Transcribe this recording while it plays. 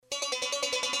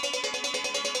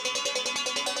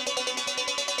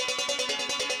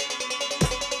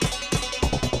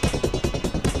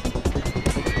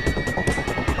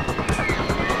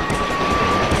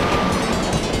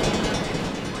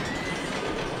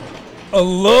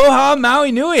Aloha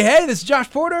Maui Nui. Hey, this is Josh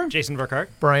Porter. Jason Burkhart.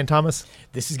 Brian Thomas.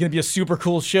 This is going to be a super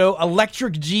cool show.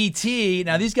 Electric GT.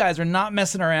 Now, these guys are not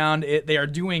messing around. They are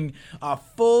doing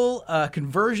full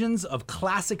conversions of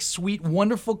classic, sweet,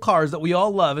 wonderful cars that we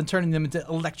all love and turning them into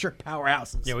electric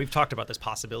powerhouses. Yeah, we've talked about this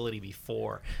possibility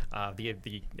before. The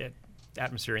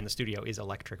atmosphere in the studio is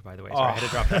electric, by the way. Sorry, I had to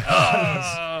drop that.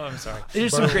 I'm sorry.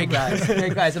 There's some great guys.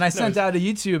 Great guys. And I sent out a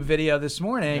YouTube video this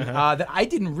morning that I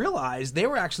didn't realize they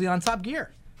were actually on Top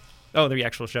Gear. Oh, the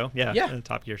actual show? Yeah. Yeah. The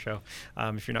Top Gear show.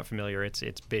 If you're not familiar, it's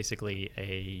basically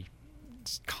a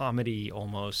comedy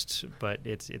almost, but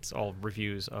it's all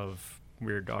reviews of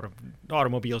weird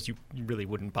automobiles you really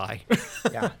wouldn't buy.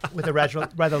 Yeah, with a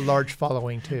rather large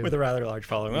following too. With a rather large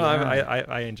following. Well,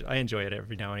 I enjoy it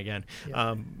every now and again.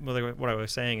 Yeah. What I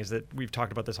was saying is that we've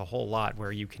talked about this a whole lot,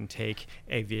 where you can take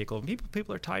a vehicle.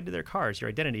 People are tied to their cars. Your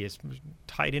identity is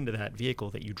tied into that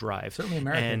vehicle that you drive. Certainly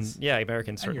Americans. And yeah,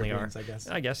 Americans certainly Europeans,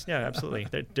 are. I guess, yeah, absolutely.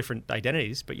 They're different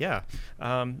identities, but yeah.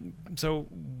 So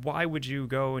why would you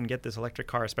go and get this electric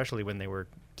car, especially when they were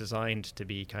designed to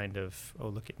be kind of, oh,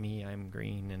 look at me, I'm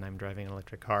green and I'm driving an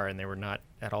electric car, and they were not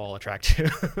at all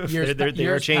attractive. They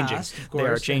are changing. They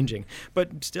are changing.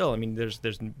 But still, I mean, there's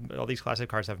all these classic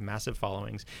cars have massive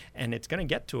followings, and it's going to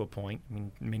get to a point, I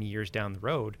mean, many years down the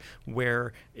road,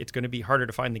 where it's going to be harder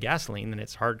to find the gasoline than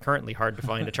it's currently hard to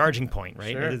find a charging point,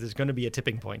 right? Sure. There's going to be a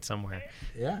tipping point somewhere.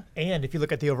 Yeah. And if you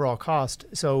look at the overall cost,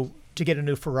 so to get a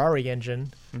new Ferrari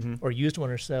engine or used one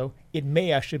or so, it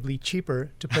may actually be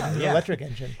cheaper to put in an electric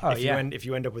engine. Oh, if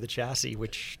you end up with a chassis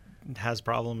which has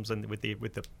problems and with the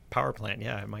power plant,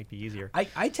 yeah, it might be easier.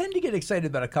 I tend to get excited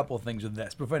about a couple of things with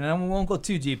this, and we won't go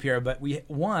too deep here, but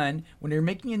when you're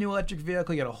making a new electric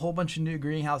vehicle, you got a whole bunch of new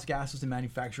greenhouse gases to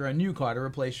manufacture a new car to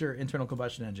replace your internal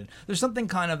combustion engine. There's something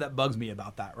kind of that bugs me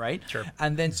about that, right? Sure.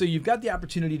 And then so you've got the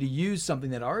opportunity to use something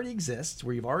that already exists,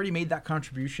 where you've already made that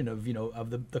contribution of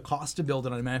the cost to build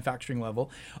it on a manufacturing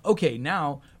level. Okay,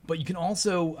 now, but you can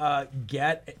also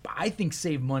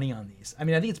save money on these. I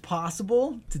mean, I think it's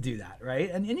possible to do that, right?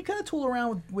 And you kind of tool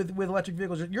around with electric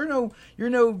vehicles. You're no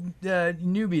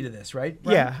newbie to this, right,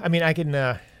 Brian? Yeah, I mean,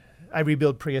 I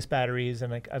rebuild Prius batteries,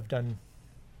 and I've done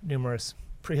numerous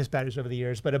Prius batteries over the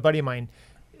years. But a buddy of mine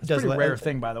does. It's a pretty rare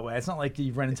thing, by the way. It's not like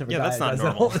you run into a guy that's not that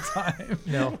does normal. that all the time.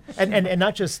 No, and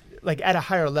not just like at a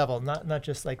higher level, not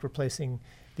just like replacing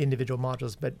the individual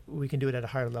modules, but we can do it at a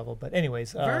higher level. But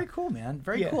anyways, very cool, man.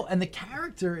 Very cool. And the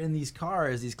character in these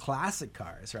cars, these classic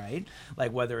cars, right?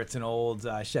 Like whether it's an old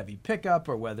Chevy pickup,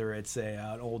 or whether it's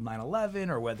an old 911,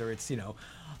 or whether it's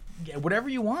whatever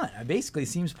you want. It basically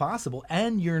seems possible,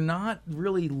 and you're not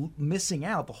really missing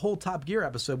out. The whole Top Gear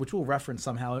episode, which we'll reference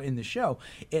somehow in the show,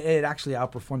 it actually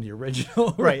outperformed the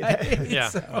original. Right. Yeah.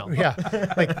 So. Well, yeah.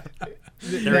 Like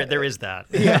there is that.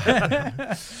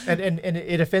 Yeah. and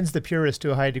it offends the purist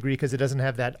to a high degree because it doesn't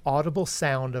have that audible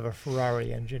sound of a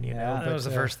Ferrari engine. You know. That was the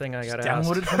first thing I got asked.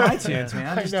 Download it from iTunes,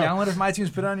 man. Just download it from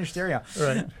iTunes, put it on your stereo.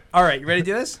 Right. All right, you ready to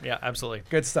do this? Yeah, absolutely.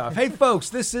 Good stuff. Hey, folks,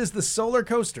 this is the Solar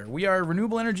Coaster. We are a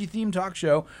renewable energy themed talk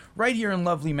show right here in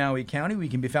lovely Maui County. We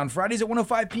can be found Fridays at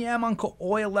 1:05 p.m. on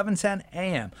Ko'oi 1110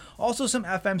 a.m. Also some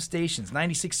FM stations,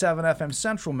 96.7 FM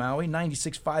Central Maui,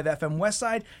 96.5 FM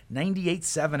Westside,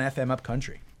 98.7 FM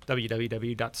Upcountry.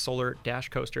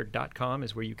 www.solar-coaster.com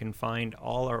is where you can find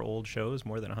all our old shows,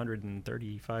 more than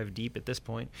 135 deep at this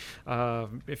point.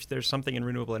 If there's something in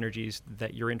renewable energies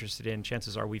that you're interested in,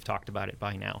 chances are we've talked about it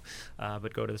by now.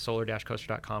 But go to the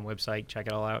solar-coaster.com website, check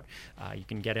it all out. You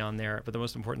can get on there. But the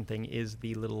most important thing is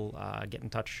the little get in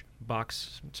touch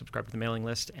box, subscribe to the mailing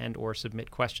list, and or submit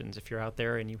questions. If you're out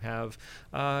there and you have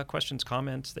questions,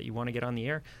 comments that you want to get on the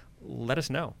air, let us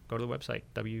know. Go to the website,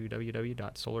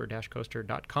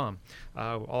 www.solar-coaster.com.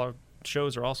 All our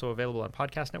shows are also available on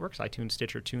podcast networks, iTunes,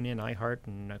 Stitcher, TuneIn, iHeart,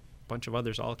 and a bunch of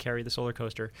others all carry the Solar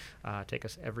Coaster. Take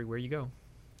us everywhere you go.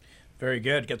 Very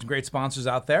good. Got some great sponsors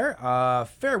out there.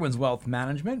 Fairwinds Wealth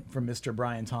Management from Mr.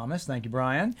 Brian Thomas. Thank you,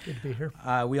 Brian. Good to be here.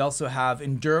 We also have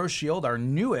Enduro Shield, our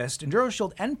newest Enduro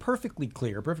Shield, and Perfectly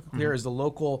Clear. Perfectly Clear is the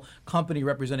local company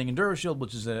representing Enduro Shield,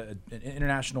 which is an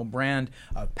international brand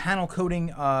of panel coating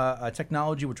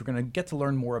technology, which we're going to get to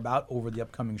learn more about over the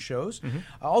upcoming shows.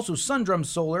 Also, Sundrum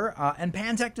Solar and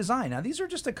Pantech Design. Now, these are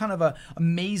just a kind of a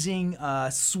amazing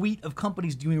suite of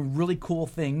companies doing really cool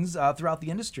things throughout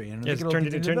the industry. And it's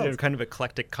turned into kind of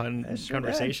eclectic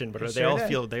conversation, but they all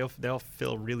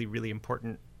feel really, really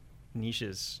important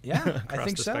niches. Yeah, across I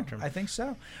think the so. spectrum. I think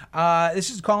so. This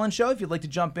is a call-in show. If you'd like to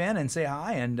jump in and say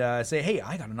hi and say, hey,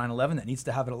 I got a 911 that needs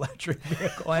to have an electric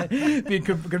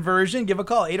vehicle conversion, give a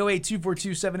call.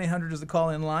 808-242-7800 is the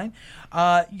call-in line.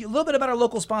 A little bit about our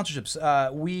local sponsorships.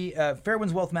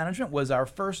 Fairwinds Wealth Management was our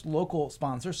first local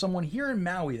sponsor, someone here in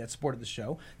Maui that supported the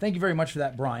show. Thank you very much for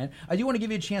that, Brian. I do want to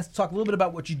give you a chance to talk a little bit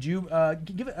about what you do.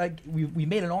 We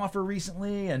made an offer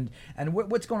recently, and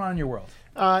what's going on in your world?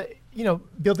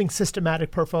 Building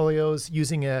systematic portfolios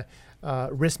using a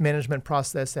risk management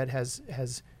process that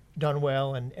has done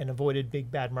well and avoided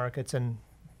big bad markets, and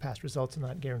past results and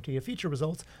not guarantee of future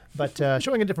results, but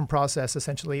showing a different process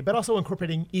essentially, but also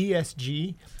incorporating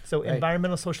ESG, so right.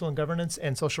 Environmental, social, and governance,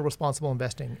 and social responsible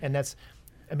investing. And that's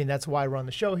why we're on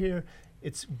the show here.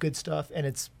 It's good stuff, and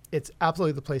it's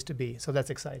absolutely the place to be. So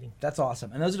that's exciting. That's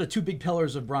awesome. And those are the two big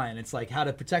pillars of Brian. It's like how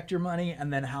to protect your money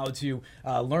and then how to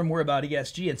learn more about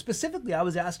ESG. And specifically, I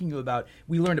was asking you about,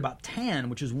 we learned about TAN,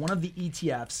 which is one of the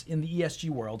ETFs in the ESG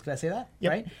world. Could I say that?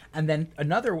 Yep. Right? And then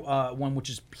another one,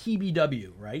 which is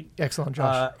PBW, right? Excellent,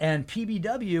 Josh. And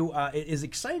PBW is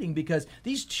exciting because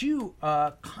these two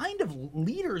kind of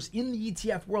leaders in the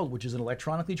ETF world, which is an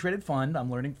electronically traded fund.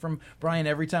 I'm learning from Brian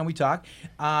every time we talk,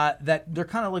 that they're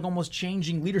kind of like almost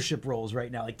changing leadership roles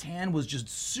right now. Like TAN was just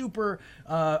super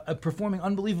performing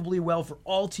unbelievably well for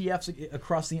all TFs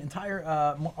across the entire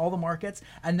all the markets,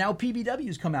 and now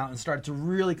PBW's come out and started to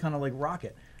really kind of like rock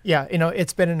it. Yeah,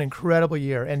 it's been an incredible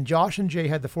year, and Josh and Jay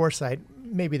had the foresight.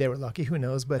 Maybe they were lucky, who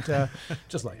knows? But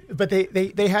just like. But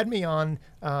they had me on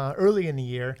early in the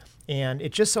year, and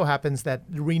it just so happens that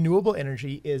renewable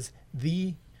energy is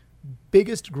the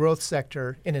biggest growth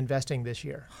sector in investing this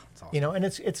year. That's awesome. And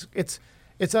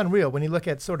it's unreal when you look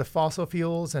at sort of fossil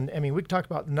fuels. And I mean, we can talk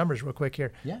about the numbers real quick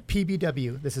here. Yeah.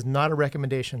 PBW, this is not a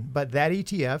recommendation, but that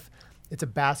ETF, it's a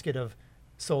basket of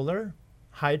solar,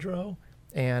 hydro,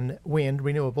 and wind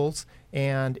renewables.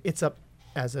 And it's up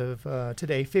as of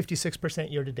today,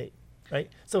 56% year to date, right?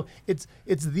 So it's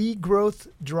the growth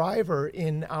driver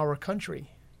in our country.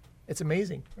 It's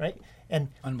amazing, right? And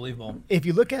unbelievable. If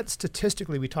you look at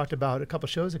statistically, we talked about a couple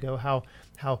shows ago how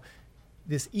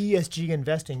this ESG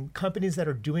investing, companies that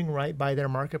are doing right by their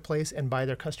marketplace and by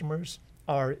their customers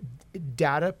are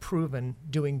data proven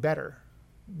doing better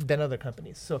than other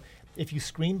companies. So if you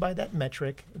screen by that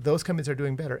metric, those companies are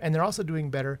doing better. And they're also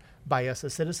doing better by us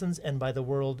as citizens and by the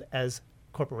world as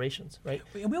corporations, right?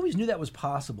 And we always knew that was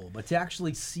possible, but to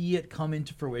actually see it come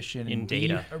into fruition in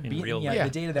data, in real life. Yeah, the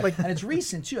data there. And it's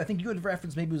recent too. I think you had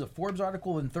referenced maybe it was a Forbes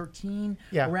article in 13,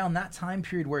 around that time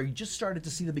period where you just started to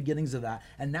see the beginnings of that.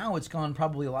 And now it's gone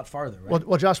probably a lot farther, right?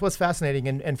 Well, Josh, what's fascinating,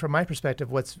 and from my perspective,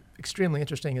 what's extremely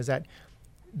interesting is that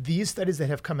these studies that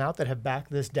have come out that have backed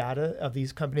this data of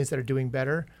these companies that are doing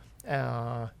better,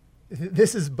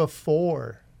 this is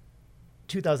before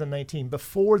 2019,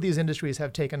 before these industries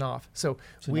have taken off. So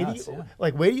wait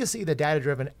do you see the data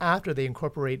driven after they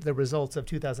incorporate the results of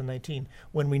 2019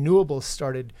 when renewables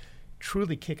started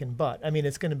truly kicking butt. I mean,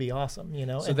 it's going to be awesome,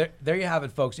 So there you have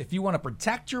it, folks. If you want to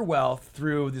protect your wealth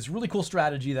through this really cool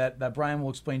strategy that Brian will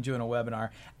explain to you in a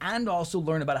webinar, and also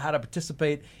learn about how to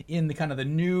participate in the kind of the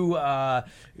new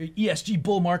ESG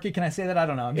bull market. Can I say that? I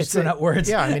don't know. I'm just throwing out words.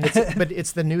 Yeah, I mean, but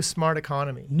it's the new smart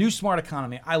economy. New smart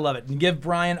economy. I love it. And give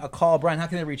Brian a call. Brian, how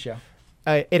can they reach you?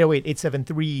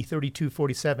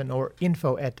 808-873-3247 or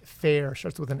info@fair,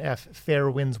 starts with an F,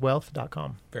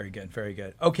 fairwindswealth.com. Very good, very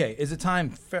good. Okay, is it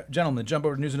time, gentlemen, to jump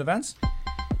over to news and events?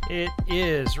 It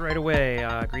is right away.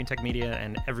 Green Tech Media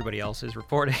and everybody else is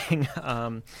reporting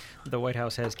the White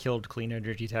House has killed clean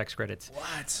energy tax credits.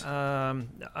 What?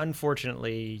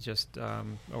 Unfortunately, just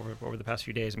over the past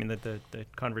few days, I mean, the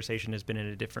conversation has been in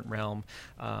a different realm,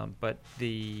 but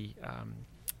the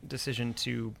decision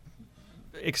to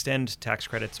extend tax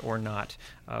credits or not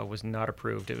was not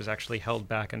approved. It was actually held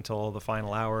back until the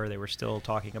final hour. They were still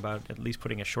talking about at least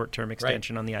putting a short-term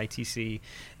extension on the ITC,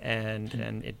 and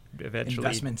it eventually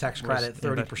investment tax credit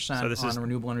 30% on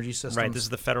renewable energy systems. Right. This is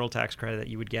the federal tax credit that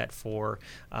you would get for.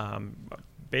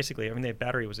 Basically, I mean, the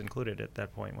battery was included at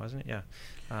that point, wasn't it? Yeah.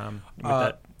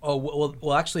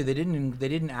 Well, actually, they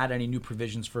didn't add any new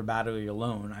provisions for battery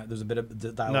alone. There's a bit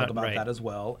of dialogue about that as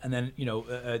well. And then,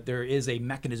 there is a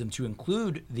mechanism to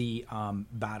include the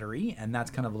battery, and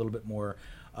that's kind of a little bit more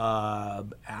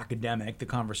academic. The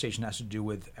conversation has to do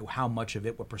with how much of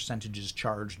it, what percentage is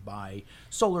charged by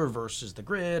solar versus the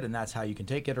grid, and that's how you can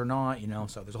take it or not.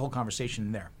 So there's a whole conversation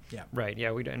in there. Yeah. Right.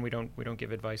 Yeah. We don't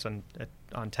give advice on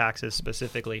taxes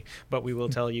specifically, but we will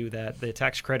tell you that the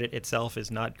tax credit itself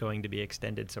is not going to be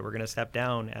extended. So we're going to step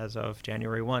down as of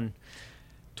January 1.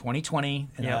 2020,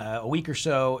 in a week or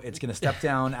so, it's going to step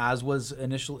down as was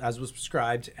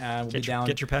prescribed, and we'll be down.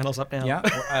 Get your panels up now.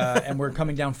 Yeah, and we're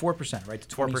coming down 4%, right?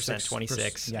 To 4%,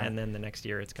 26, and then the next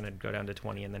year it's going to go down to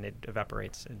 20, and then it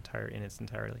evaporates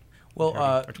entirely. Well,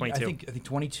 or 22. I think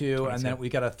 22, and then we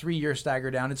got a 3-year stagger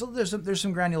down. There's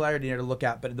some granularity there to look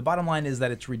at, but the bottom line is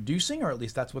that it's reducing, or at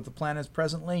least that's what the plan is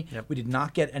presently. Yep. We did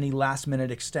not get any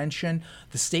last-minute extension.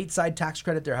 The stateside tax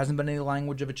credit, there hasn't been any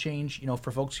language of a change.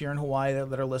 For folks here in Hawaii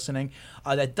that are listening,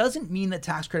 that doesn't mean that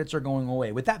tax credits are going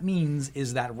away. What that means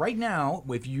is that right now,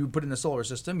 if you put in a solar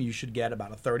system, you should get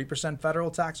about a 30% federal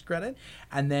tax credit,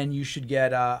 and then you should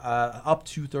get up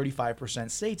to 35%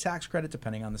 state tax credit,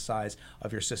 depending on the size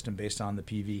of your system, based on the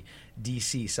PV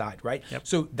DC side, right? Yep.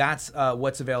 So that's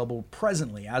what's available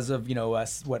presently. As of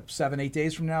 7-8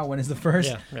 days from now, when is the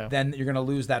first? Yeah. Then you're going to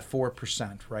lose that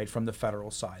 4%, right, from the federal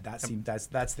side. That's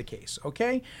the case,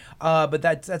 okay? But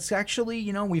that's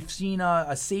actually, we've seen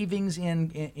a savings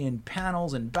in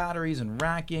panels and batteries and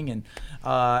racking, and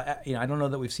I don't know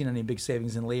that we've seen any big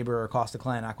savings in labor or cost of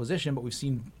client acquisition, but we've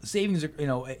seen savings,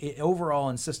 overall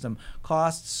in system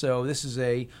costs. So this is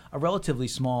a relatively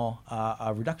small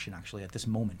reduction, actually, at this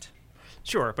moment.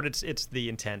 Sure, but it's the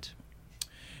intent.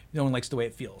 No one likes the way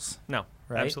it feels. No,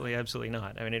 right? Absolutely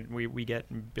not. I mean, we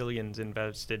get billions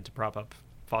invested to prop up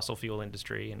fossil fuel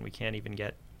industry, and we can't even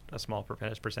get a small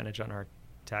percentage on our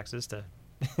taxes to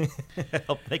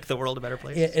help make the world a better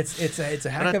place. It's a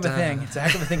heck of a thing. It's a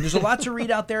heck of a thing. There's a lot to read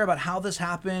out there about how this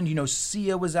happened.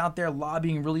 SEIA was out there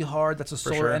lobbying really hard. That's a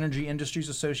Solar Energy Industries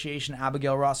Association.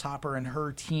 Abigail Ross Hopper and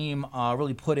her team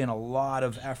really put in a lot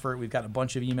of effort. We've got a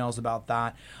bunch of emails about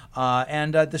that.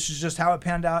 And this is just how it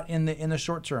panned out in the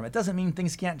short term. It doesn't mean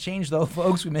things can't change, though,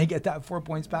 folks. We may get that 4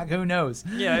 points back. Who knows?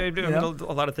 Yeah, a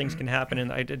lot of things can happen,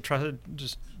 and I did try to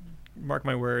just mark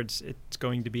my words, it's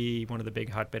going to be one of the big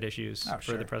hotbed issues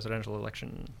for the presidential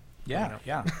election. Yeah.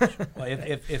 Well,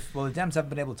 if the Dems haven't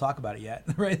been able to talk about it yet,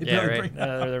 right? Right.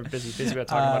 They're busy about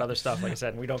talking about other stuff, like I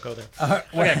said, and we don't go there.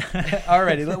 Okay.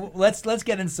 Alrighty, let's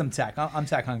get into some tech. I'm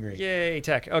tech hungry. Yay,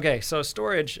 tech. Okay, so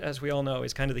storage, as we all know,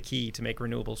 is kind of the key to make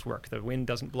renewables work. The wind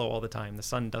doesn't blow all the time. The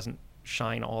sun doesn't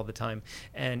shine all the time.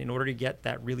 And in order to get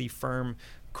that really firm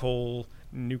coal,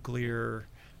 nuclear,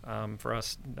 for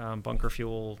us, bunker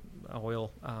fuel,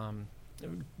 oil,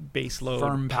 base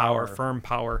load firm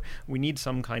power, we need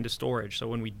some kind of storage. So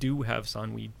when we do have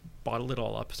sun, we bottle it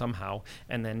all up somehow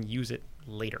and then use it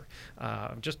later.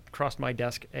 Just crossed my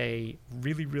desk a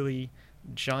really, really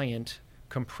giant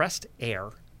compressed air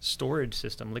storage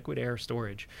system, liquid air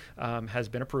storage, has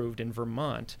been approved in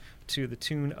Vermont to the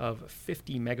tune of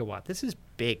 50 megawatt. This is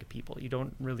big, people. You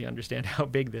don't really understand how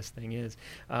big this thing is.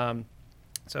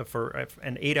 So for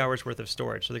an 8 hours worth of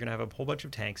storage, so they're going to have a whole bunch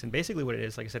of tanks. And basically what it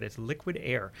is, like I said, it's liquid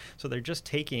air. So they're just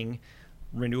taking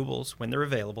renewables when they're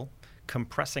available,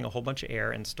 compressing a whole bunch of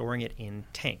air and storing it in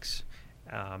tanks.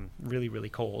 Really, really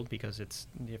cold, because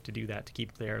you have to do that to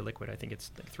keep the air liquid. I think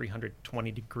it's like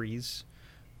 320 degrees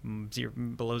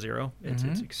below zero.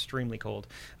 It's extremely cold.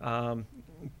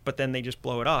 But then they just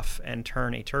blow it off and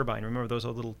turn a turbine. Remember those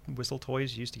little whistle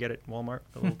toys you used to get at Walmart?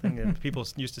 The little thing that people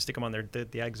used to stick them on the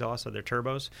exhaust of their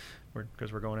turbos,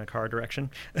 because we're going in a car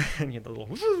direction, and you get the little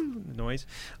noise.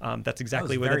 That's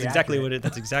exactly what it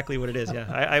is. Yeah,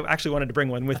 I actually wanted to bring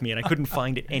one with me, and I couldn't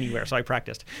find it anywhere, so I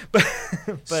practiced. But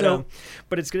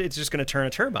it's just going to turn a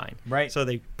turbine. Right. So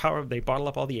they bottle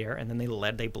up all the air, and then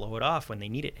they blow it off when they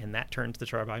need it, and that turns the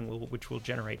turbine, which will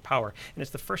generate power. And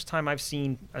it's the first time I've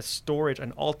seen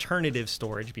an alternative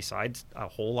storage besides a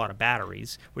whole lot of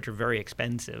batteries, which are very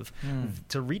expensive,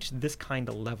 to reach this kind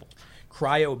of level.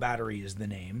 Cryo battery is the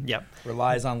name. Yep.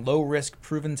 Relies on low risk,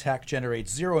 proven tech,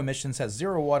 generates zero emissions, has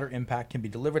zero water impact, can be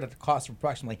delivered at the cost of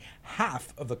approximately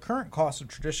half of the current cost of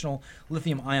traditional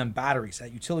lithium-ion batteries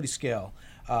at utility scale.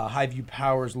 High-view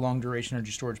powers long duration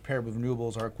energy storage paired with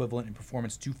renewables are equivalent in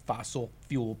performance to fossil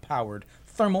fuel powered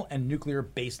thermal and nuclear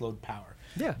baseload power.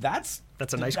 Yeah. That's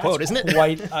a nice quote, isn't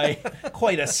it?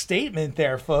 Quite a statement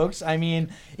there, folks. I mean,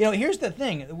 here's the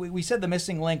thing. We said the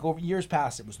missing link over years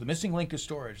past. It was the missing link is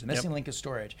storage. The missing link is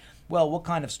storage. Well, what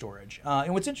kind of storage?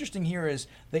 And what's interesting here is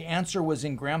the answer was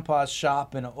in Grandpa's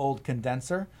shop in an old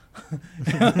condenser.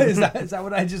 Is that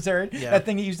what I just heard? Yeah. That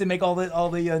thing that used to make all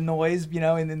the noise,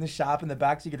 in the shop in the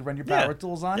back, so you could run your power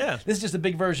tools on. Yeah. This is just a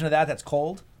big version of that. That's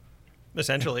cold.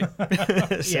 Essentially.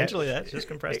 Essentially, that's just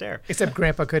compressed air. Except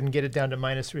Grandpa couldn't get it down to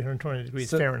minus 320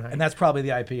 degrees Fahrenheit. And that's probably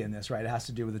the IP in this, right? It has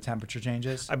to do with the temperature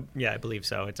changes? I believe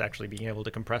so. It's actually being able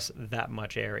to compress that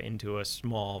much air into a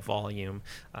small volume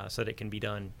so that it can be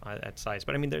done at size.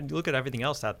 But I mean, look at everything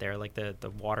else out there, like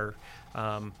the water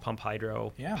pump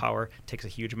hydro power takes a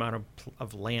huge amount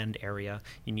of land area.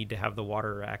 You need to have the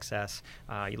water access.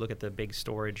 You look at the big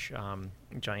storage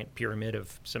giant pyramid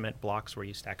of cement blocks where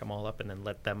you stack them all up and then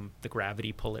let the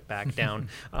gravity pull it back down.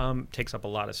 Takes up a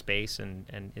lot of space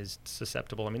and is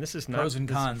susceptible. I mean, this is not pros and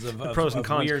cons of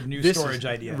weird new storage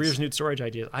ideas. Weird new storage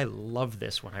ideas. I love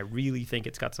this one. I really think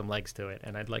it's got some legs to it,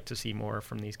 and I'd like to see more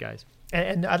from these guys.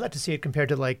 And I'd like to see it compared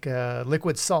to like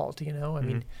liquid salt. I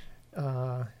mean,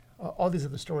 all these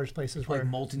other storage places like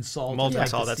molten salt. Molten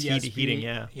salt. That's heating.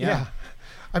 Yeah.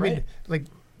 I mean, like,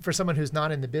 for someone who's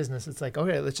not in the business, it's like,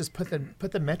 okay, let's just put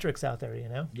the metrics out there,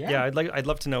 Yeah, I'd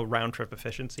love to know round trip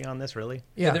efficiency on this, really.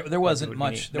 Yeah, there wasn't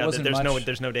much.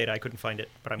 There's no data. I couldn't find it,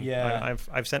 but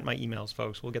I've sent my emails,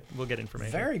 folks. We'll get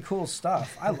information. Very cool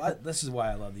stuff. This is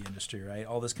why I love the industry, right?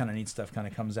 All this kind of neat stuff kind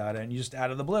of comes out, and you just out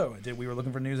of the blue. We were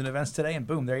looking for news and events today, and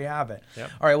boom, there you have it.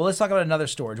 Yep. All right, well, let's talk about another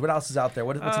storage. What else is out there?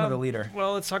 What's another leader?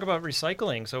 Well, let's talk about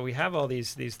recycling. So we have all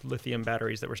these lithium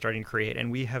batteries that we're starting to create,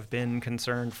 and we have been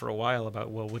concerned for a while about,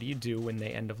 well, what do you do when they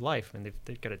end of life? And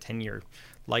they've got a 10-year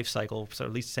life cycle, so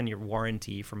at least 10-year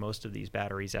warranty for most of these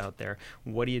batteries out there.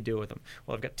 What do you do with them?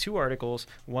 Well, I've got two articles.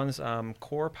 One's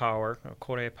Core Power,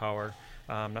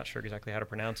 I'm not sure exactly how to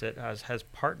pronounce it, has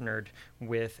partnered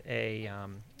with a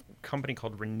company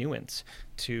called Renewance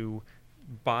to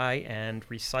buy and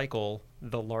recycle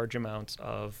the large amounts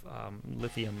of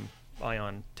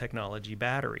lithium-ion technology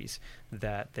batteries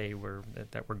that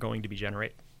were going to be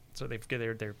generated. So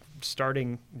they're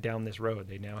starting down this road.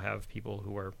 They now have people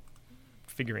who are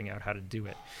figuring out how to do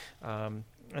it,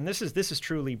 and this is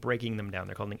truly breaking them down.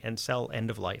 They're calling cell end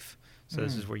of life. So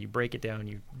this is where you break it down,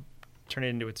 you turn it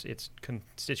into its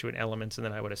constituent elements, and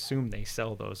then I would assume they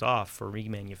sell those off for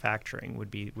remanufacturing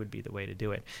would be the way to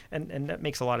do it. And that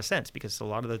makes a lot of sense because a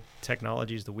lot of the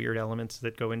technologies, the weird elements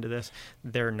that go into this,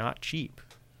 they're not cheap.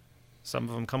 Some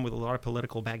of them come with a lot of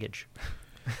political baggage.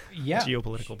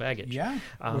 Geopolitical baggage. Yeah.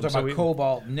 We're talking about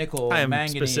cobalt, nickel,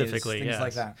 manganese, specifically, things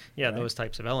like that. Yeah, right? Those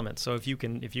types of elements. So if you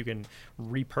can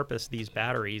repurpose these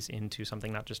batteries into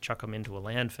something, not just chuck them into a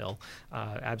landfill,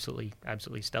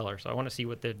 absolutely stellar. So I want to see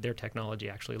what their technology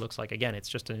actually looks like. Again, it's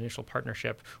just an initial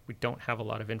partnership. We don't have a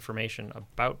lot of information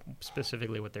about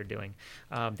specifically what they're doing.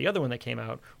 The other one that came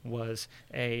out was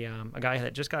a guy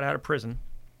that just got out of prison.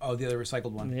 Oh, the other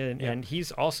recycled one. And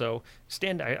he's also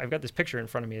I've got this picture in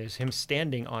front of me. There's him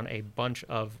standing on a bunch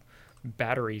of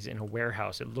batteries in a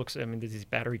warehouse. It looks, there's these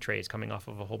battery trays coming off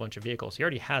of a whole bunch of vehicles. He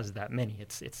already has that many.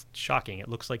 It's shocking. It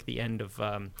looks like the end of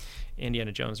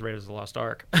Indiana Jones' Raiders of the Lost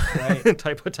Ark, right?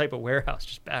 type of warehouse,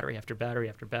 just battery after battery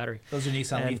after battery. Those are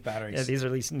Nissan Leaf batteries. Yeah, these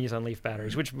are Nissan Leaf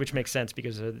batteries, which makes sense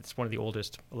because it's one of the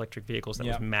oldest electric vehicles that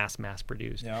was mass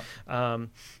produced. Yep.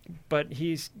 But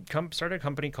he's started a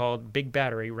company called Big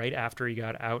Battery right after he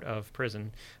got out of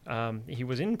prison. He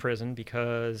was in prison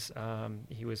because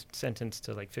he was sentenced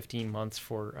to like 15 months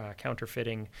for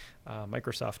counterfeiting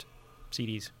Microsoft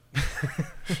CDs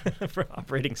for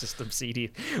operating system CD,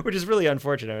 which is really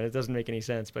unfortunate. It doesn't make any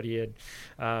sense, but he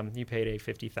paid a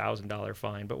 $50,000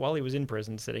 fine. But while he was in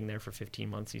prison, sitting there for 15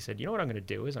 months, he said, "You know what I'm going to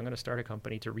do is I'm going to start a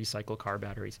company to recycle car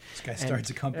batteries." This guy starts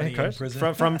a company in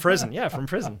prison from prison, from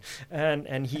prison,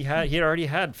 and he had already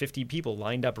had 50 people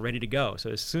lined up ready to go. So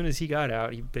as soon as he got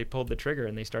out, they pulled the trigger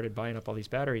and they started buying up all these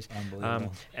batteries.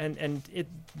 Unbelievable.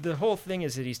 The whole thing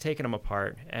is that he's taken them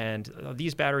apart, and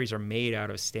these batteries are made out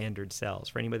of standard cells.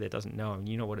 For anybody that doesn't know,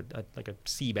 you know what a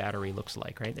C battery looks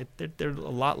like, right? They're a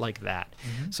lot like that.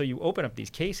 Mm-hmm. So you open up these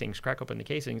casings, crack open the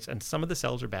casings, and some of the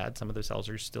cells are bad, some of the cells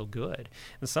are still good,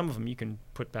 and some of them you can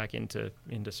put back into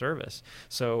service.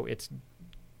 So it's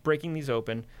breaking these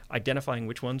open, identifying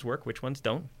which ones work, which ones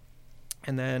don't,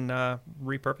 and then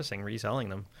repurposing, reselling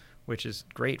them, which is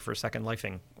great for second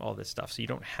lifing all this stuff. So you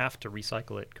don't have to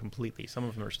recycle it completely. Some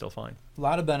of them are still fine. A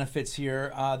lot of benefits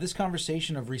here. This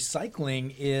conversation of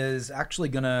recycling is actually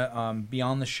going to be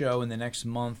on the show in the next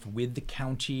month with the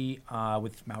county,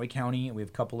 with Maui County. We have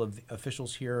a couple of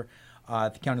officials here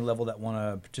at the county level that want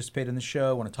to participate in the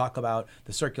show, want to talk about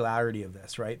the circularity of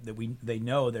this, right? That they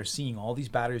know they're seeing all these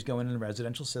batteries go in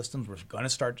residential systems. We're going to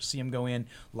start to see them go in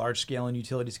large scale and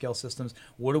utility scale systems.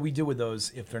 What do we do with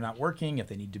those if they're not working, if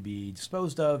they need to be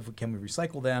disposed of? Can we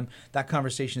recycle them? That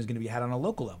conversation is going to be had on a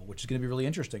local level, which is going to be really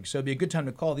interesting. So it'd be a good time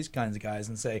to call these kinds of guys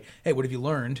and say, hey, what have you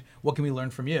learned? What can we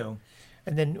learn from you?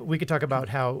 And then we could talk about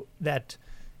how that,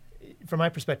 from my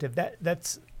perspective,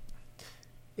 that's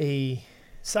a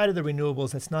side of the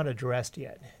renewables that's not addressed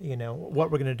yet. You know,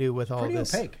 what we're going to do with all Pretty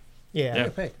this. opaque. Yeah. Pretty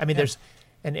opaque. I mean, Yeah.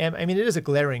 I mean, it is a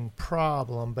glaring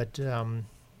problem, but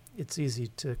it's easy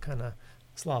to kind of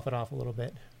slough it off a little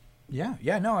bit.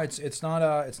 Yeah, no, it's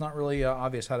not really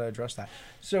obvious how to address that.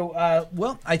 So,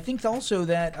 well, I think also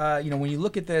that when you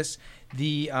look at this,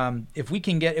 if we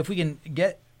can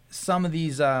get some of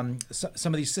these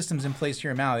systems in place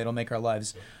here in Maui, it'll make our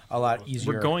lives a lot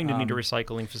easier. We're going to need a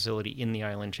recycling facility in the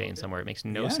island chain somewhere. It makes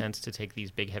no Yeah. sense to take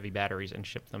these big heavy batteries and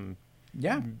ship them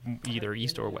Yeah. either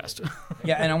east or west.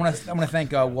 Yeah, and I want to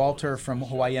thank Walter from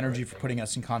Hawaii Energy for putting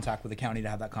us in contact with the county to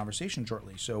have that conversation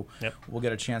shortly. So Yep. we'll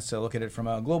get a chance to look at it from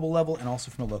a global level and also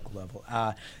from a local level.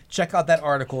 Check out that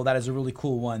article. That is a really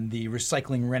cool one. The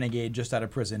recycling renegade just out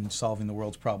of prison solving the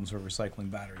world's problems for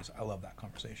recycling batteries. I love that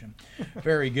conversation.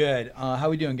 Very good. How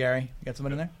we doing, Gary? You got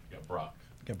somebody in there? Yeah, Brock.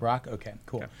 Okay, Brock. Okay,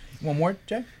 cool. Okay. One more,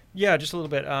 Jay? Yeah, just a little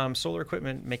bit. Solar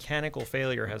equipment mechanical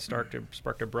failure has sparked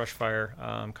a brush fire.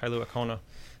 Kailua Kona.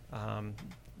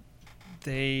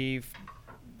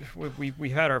 We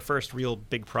had our first real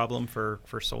big problem for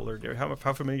solar.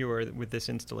 How familiar are you with this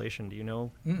installation? Do you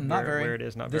know Not very. where it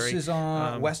is? Not this very. This is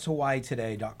on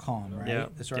westhawaiitoday.com, right? Yeah,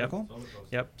 This yep. article?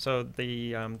 Yep. So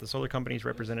the solar company's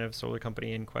representative, solar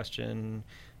company in question,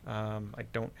 I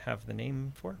don't have the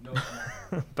name for,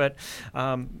 but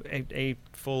a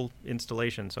full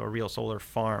installation, so a real solar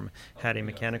farm, had a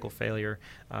mechanical failure.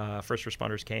 First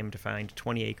responders came to find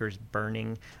 20 acres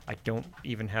burning. I don't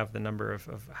even have the number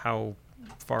of how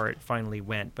far it finally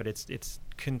went, but it's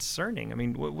concerning. I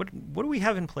mean, what do we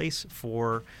have in place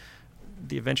for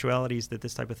the eventualities that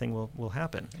this type of thing will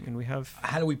happen? I mean, we have...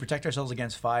 How do we protect ourselves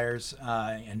against fires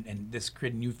and this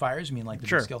creating new fires? You mean like the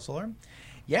Sure. big scale solar?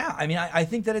 Yeah, I mean, I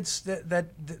think that that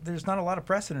there's not a lot of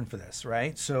precedent for this,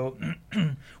 right? So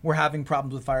we're having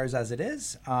problems with fires as it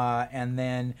is, and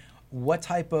then what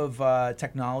type of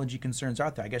technology concerns are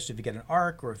out there? I guess if you get an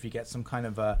arc, or if you get some kind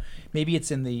of maybe it's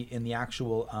in the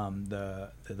actual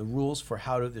the rules for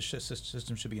how the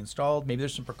system should be installed. Maybe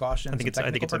there's some precautions. I think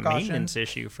it's a maintenance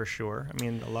issue for sure. I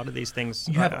mean, a lot of these things.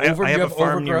 You have I have a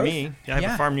farm near overgrowth? me. I have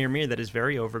Yeah. a farm near me that is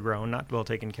very overgrown, not well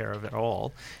taken care of at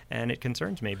all, and it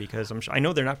concerns me because I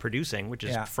know they're not producing, which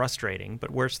is Yeah. frustrating.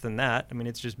 But worse than that, I mean,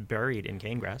 it's just buried in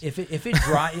cane grass. If it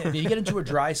dry, if you get into a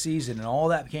dry season and all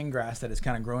that cane grass that has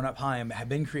kind of grown up high and have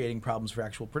been creating problems for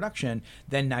actual production,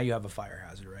 then now you have a fire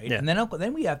hazard, right? Yeah. And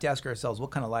then we have to ask ourselves,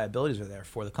 what kind of liabilities are there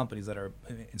for the companies that are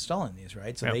installing these,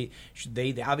 right? So Yep.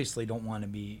 they obviously don't want to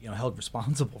be held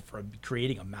responsible for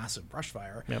creating a massive brush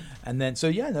fire. Yep. And then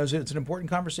it's an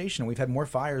important conversation. We've had more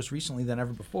fires recently than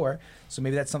ever before, so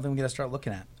maybe that's something we got to start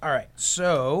looking at. All right,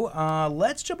 so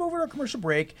let's jump over to our commercial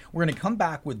break. We're going to come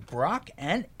back with Brock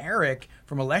and Eric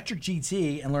from Electric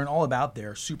GT and learn all about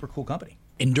their super cool company.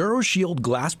 EnduroShield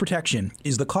glass protection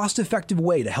is the cost-effective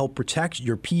way to help protect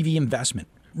your PV investment,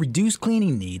 reduce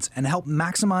cleaning needs, and help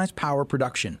maximize power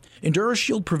production.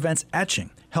 EnduroShield prevents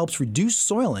etching, helps reduce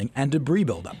soiling and debris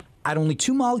buildup. At only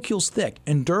 2 molecules thick,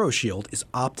 EnduroShield is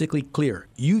optically clear,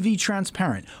 UV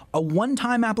transparent. A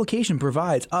one-time application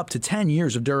provides up to 10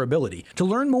 years of durability. To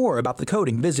learn more about the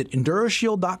coating, visit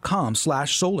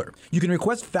EnduroShield.com/solar. You can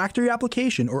request factory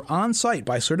application or on-site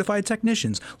by certified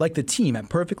technicians like the team at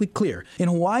Perfectly Clear in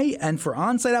Hawaii, and for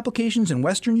on-site applications in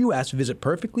Western U.S., visit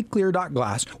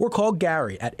perfectlyclear.glass or call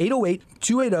Gary at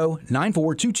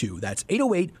 808-280-9422. That's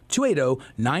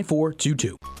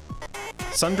 808-280-9422.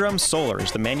 Sundrum Solar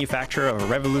is the manufacturer of a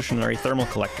revolutionary thermal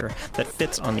collector that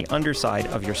fits on the underside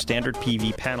of your standard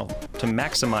PV panel to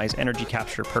maximize energy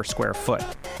capture per square foot.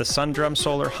 The Sundrum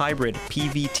Solar Hybrid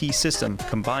PVT system,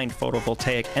 combined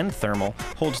photovoltaic and thermal,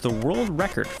 holds the world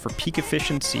record for peak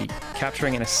efficiency,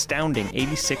 capturing an astounding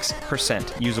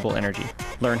 86% usable energy.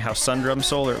 Learn how Sundrum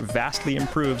Solar vastly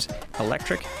improves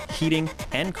electric, heating,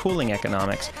 and cooling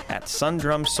economics at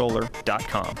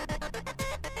sundrumsolar.com.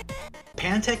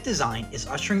 Pantech Design is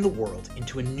ushering the world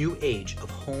into a new age of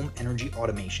home energy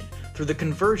automation through the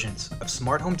convergence of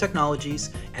smart home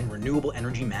technologies and renewable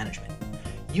energy management.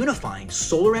 Unifying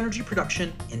solar energy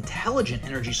production, intelligent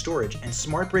energy storage, and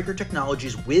smart breaker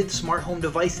technologies with smart home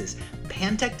devices,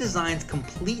 Pantech Design's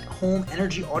complete home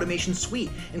energy automation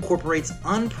suite incorporates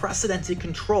unprecedented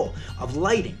control of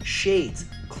lighting, shades,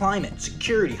 climate,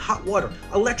 security, hot water,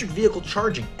 electric vehicle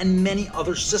charging, and many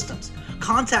other systems.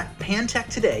 Contact Pantech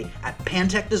today at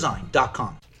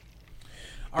pantechdesign.com.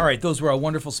 All right, those were our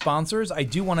wonderful sponsors. I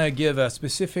do want to give a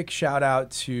specific shout out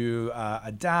to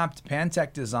Adapt,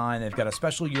 Pantech Design. They've got a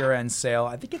special year-end sale.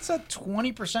 I think it's a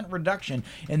 20% reduction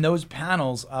in those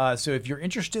panels. So if you're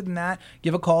interested in that,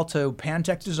 give a call to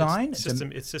Pantech Design.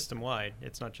 It's system-wide.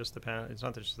 It's not just the panel. It's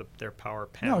not just their power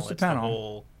panel. No, it's the panel. The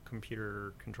whole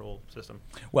computer control system?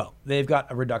 Well, they've got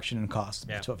a reduction in cost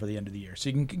for the end of the year. So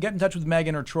you can get in touch with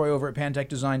Megan or Troy over at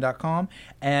pantechdesign.com,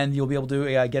 and you'll be able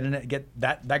to get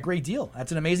that great deal.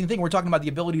 That's an amazing thing. We're talking about the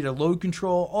ability to load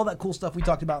control, all that cool stuff we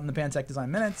talked about in the Pantech Design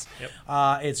Minutes. Yep.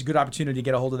 It's a good opportunity to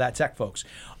get a hold of that tech, folks.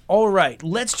 All right,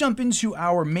 let's jump into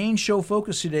our main show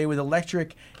focus today with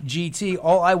Electric GT.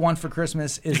 All I want for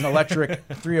Christmas is an electric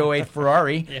 308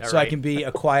 Ferrari, I can be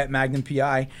a quiet Magnum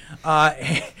PI.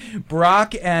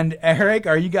 Brock and Eric,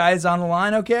 are you guys on the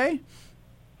line okay?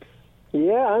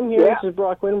 Yeah, I'm here. This is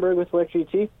Brock Winberg with Electric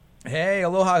GT. Hey,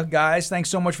 aloha, guys. Thanks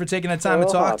so much for taking the time to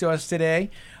talk to us today.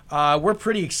 We're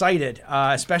pretty excited,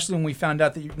 especially when we found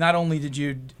out that not only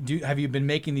have you been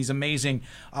making these amazing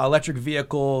electric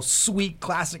vehicle, sweet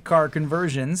classic car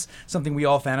conversions, something we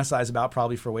all fantasize about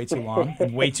probably for way too long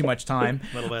and way too much time.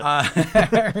 A little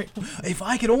bit. If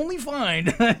I could only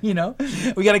find, we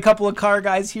got a couple of car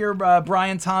guys here,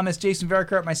 Brian Thomas, Jason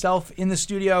Verkert, myself in the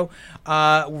studio.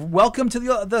 Welcome to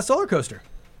the Solar Coaster.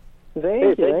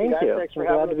 Thank you. Thanks for having me.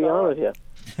 Glad to be on with you.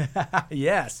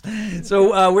 Yes. So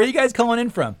where are you guys calling in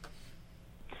from?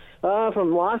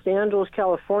 From Los Angeles,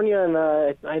 California, and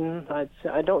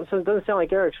it doesn't sound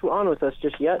like Eric's on with us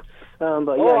just yet.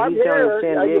 But yeah, he's down in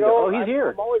San Diego. He's here.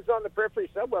 I'm always on the periphery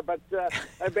somewhere, but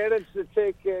I managed to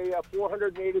take a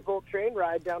 480-volt train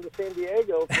ride down to San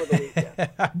Diego for the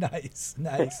weekend.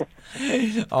 Nice.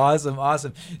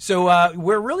 Awesome. So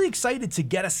we're really excited to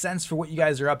get a sense for what you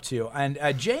guys are up to. And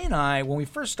Jay and I, when we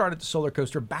first started the Solar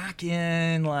Coaster back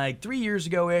in like 3 years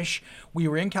ago-ish, we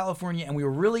were in California and we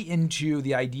were really into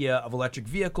the idea of electric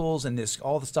vehicles and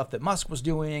all the stuff that Musk was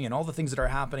doing and all the things that are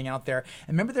happening out there.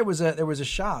 And remember there was a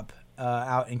shop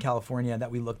out in California that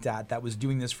we looked at that was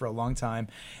doing this for a long time,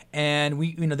 and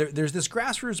there's this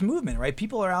grassroots movement, right?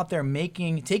 People are out there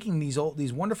taking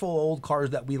these wonderful old cars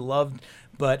that we loved,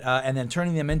 but and then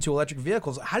turning them into electric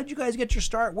vehicles. How did you guys get your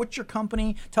start? What's your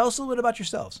company? Tell us a little bit about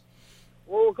yourselves.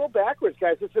 Well, we'll go backwards,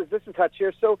 guys. This is Hutch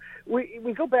here. So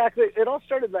we go back. It all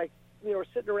started like we're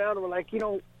sitting around and we're like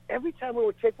every time we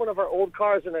would take one of our old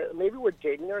cars, and maybe we're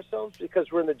dating ourselves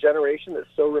because we're in the generation that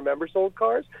still remembers old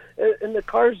cars. And the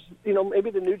cars, maybe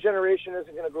the new generation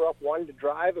isn't going to grow up wanting to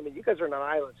drive. I mean, you guys are on an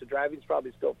island, so driving's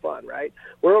probably still fun, right?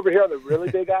 We're over here on the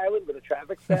really big island where the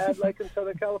traffic's bad, like in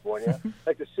Southern California,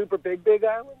 like the super big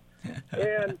island.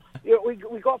 And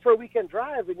we go out for a weekend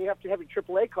drive, and you have to have your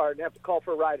AAA card and you have to call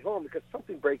for a ride home because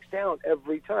something breaks down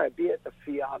every time, be it the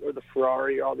Fiat or the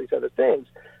Ferrari or all these other things.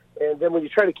 And then when you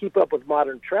try to keep up with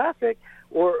modern traffic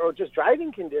or just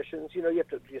driving conditions, you have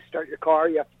to start your car,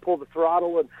 you have to pull the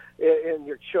throttle and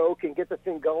your choke and get the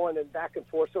thing going and back and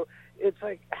forth. So it's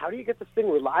like, how do you get this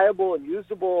thing reliable and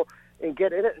usable and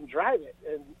get in it and drive it?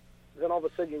 And then all of a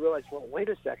sudden you realize, well, wait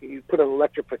a second, you put an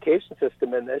electrification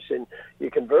system in this and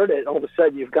you convert it, and all of a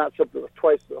sudden you've got something with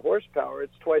twice the horsepower,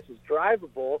 it's twice as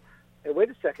drivable. And wait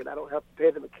a second, I don't have to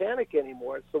pay the mechanic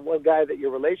anymore. It's the one guy that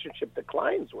your relationship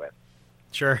declines with.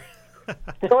 Sure.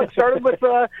 So it started with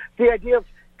the idea of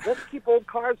let's keep old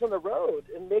cars on the road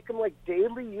and make them like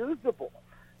daily usable.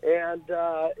 And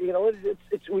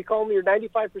it's we call them your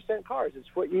 95% cars. It's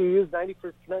what you use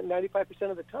 95%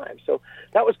 of the time. So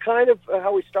that was kind of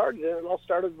how we started, and it all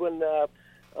started when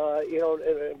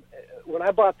when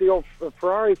I bought the old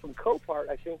Ferrari from Copart,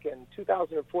 I think in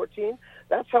 2014.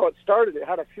 That's how it started. It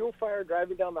had a fuel fire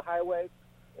driving down the highway.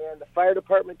 And the fire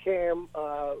department came.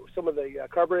 Some of the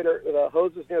the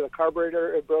hoses near the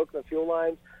carburetor had broken, the fuel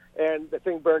lines, and the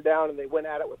thing burned down. And they went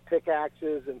at it with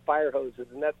pickaxes and fire hoses,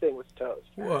 and that thing was toast.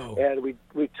 Whoa! And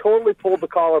we totally pulled the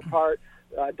car apart,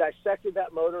 dissected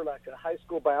that motor like a high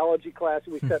school biology class.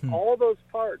 And we sent all those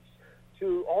parts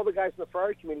to all the guys in the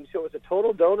Ferrari community. So it was a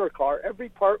total donor car. Every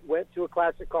part went to a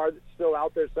classic car that's still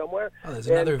out there somewhere. Oh, there's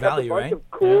another value, right? A bunch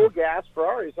of cool gas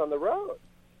Ferraris on the road.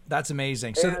 That's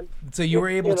amazing. So you were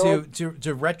able to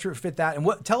retrofit that,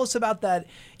 and tell us about that.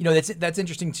 That's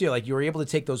interesting too. Like you were able to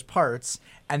take those parts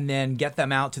and then get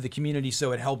them out to the community,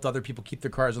 so it helped other people keep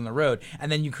their cars on the road.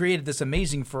 And then you created this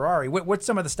amazing Ferrari. What's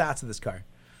some of the stats of this car?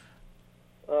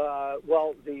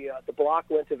 Well, the block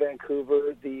went to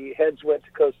Vancouver, the heads went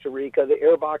to Costa Rica, the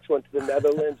airbox went to the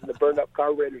Netherlands, and the burned up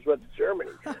carburetors went to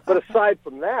Germany. But aside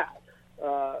from that,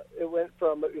 it went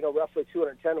from roughly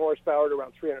 210 horsepower to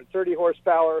around 330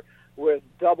 horsepower with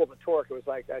double the torque. It was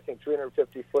like, I think,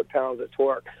 350 foot-pounds of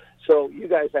torque. So you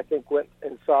guys, I think, went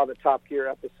and saw the Top Gear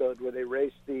episode where they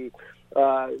raced the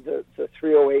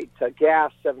 308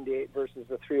 gas 78 versus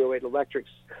the 308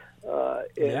 electrics.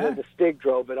 And the Stig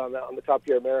drove it on the Top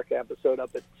Gear America episode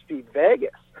up at Speed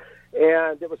Vegas.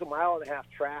 And it was a 1.5 mile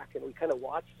track, and we kind of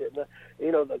watched it.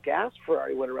 And the gas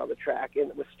Ferrari went around the track, and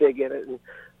it was Stig in it. And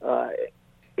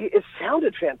it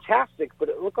sounded fantastic, but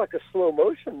it looked like a slow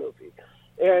motion movie.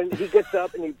 And he gets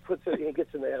up and he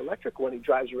gets in the electric one. He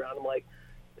drives around. I'm like,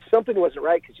 something wasn't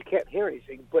right because you can't hear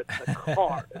anything, but the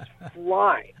car is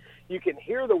flying. You can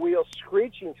hear the wheels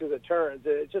screeching through the turns.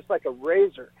 It's just like a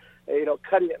razor,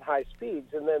 cutting at high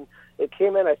speeds. And then it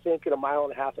came in, I think, at 1.5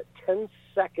 miles at 10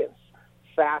 seconds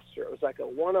faster. It was like a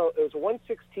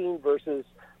 116 versus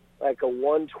like a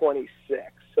 126.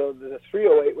 So the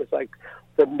 308 was like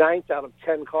the 9th out of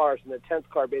 10 cars, and the 10th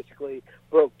car basically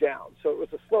broke down. So it was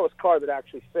the slowest car that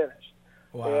actually finished.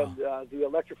 Wow. And the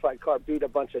electrified car beat a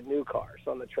bunch of new cars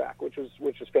on the track, which was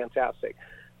fantastic.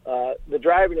 The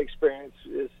driving experience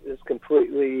is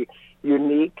completely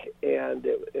unique, and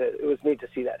it was neat to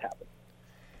see that happen.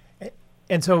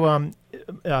 And so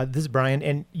this is Brian,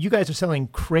 and you guys are selling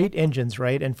crate engines,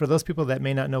 right? And for those people that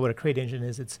may not know what a crate engine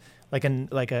is, it's like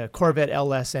a Corvette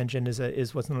LS engine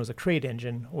is what's known as a crate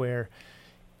engine, where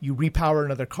you repower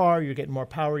another car, you're getting more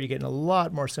power, you're getting a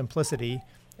lot more simplicity,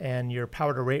 and your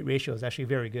power to rate ratio is actually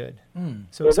very good.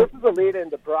 So this is a lead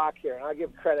into Brock here, and I'll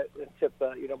give credit and tip.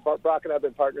 Brock and I have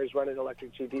been partners running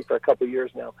Electric GD for a couple of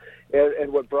years now,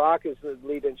 and what Brock is the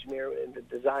lead engineer and the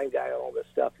design guy on all this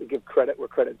stuff. We give credit where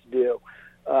credit's due.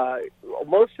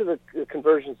 Most of the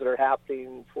conversions that are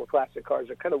happening for classic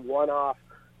cars are kind of one-off,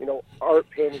 art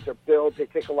paintings or builds. They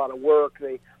take a lot of work.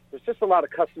 There's just a lot of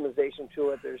customization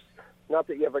to it. There's not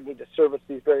that you ever need to service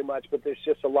these very much, but there's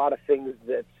just a lot of things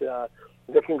that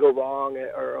can go wrong,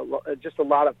 or just a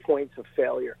lot of points of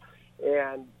failure.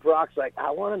 And Brock's like,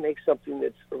 I want to make something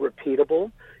that's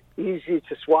repeatable, easy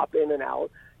to swap in and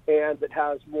out, and that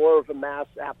has more of a mass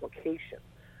application.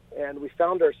 And we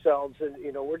found ourselves, and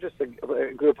we're just a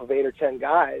group of 8 or 10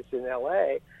 guys in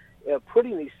LA,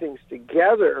 putting these things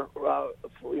together,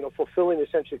 fulfilling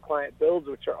essentially client builds,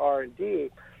 which are R&D,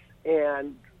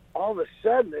 and all of a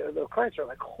sudden the clients are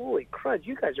like, "Holy crud,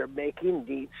 you guys are making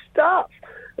neat stuff!"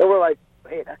 And we're like,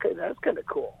 "Hey, that's kind of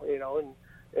cool,"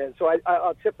 And so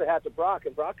I'll tip the hat to Brock,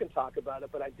 and Brock can talk about it.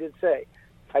 But I did say,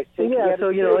 I think like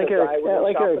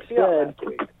Eric said,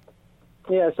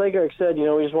 it's like Eric said.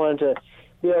 We just wanted to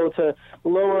be able to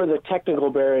lower the technical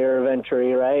barrier of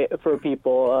entry, right, for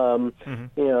people.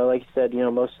 Like you said,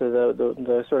 most of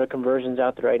the sort of conversions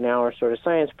out there right now are sort of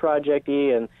science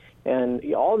project-y, and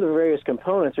all the various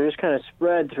components are just kind of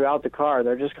spread throughout the car.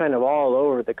 They're just kind of all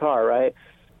over the car, right?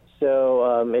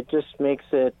 So it just makes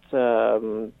it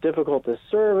difficult to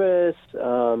service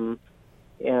and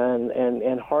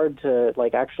hard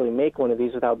to actually make one of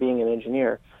these without being an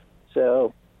engineer.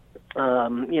 So I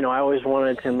always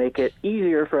wanted to make it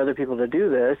easier for other people to do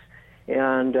this,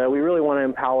 and we really want to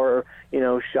empower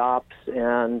shops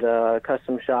and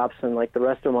custom shops and the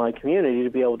rest of my community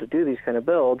to be able to do these kind of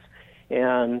builds.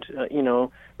 And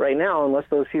right now, unless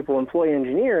those people employ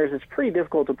engineers, it's pretty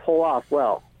difficult to pull off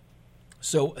well.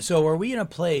 So are we in a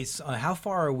place, how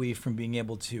far are we from being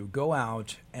able to go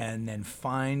out and then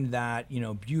find that,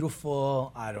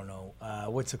 beautiful, I don't know,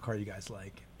 what's a car you guys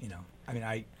like?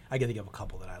 I can think of a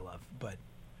couple that I love, but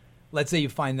let's say you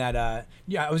find that, I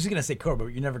was just going to say Cobra,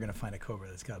 but you're never going to find a Cobra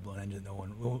that's got a blown engine. No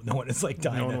one is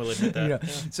dying. No one will admit that.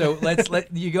 So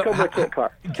let you go. Cobra kit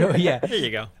car. Yeah. There you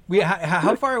go.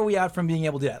 How far are we out from being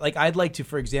able to do that? I'd like to,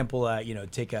 for example,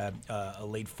 take a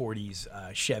late 40s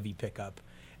Chevy pickup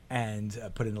and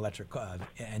put an electric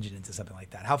engine into something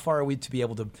like that. How far are we to be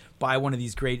able to buy one of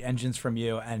these great engines from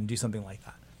you and do something like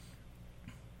that?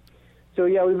 So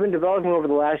we've been developing over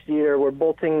the last year. We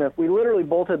literally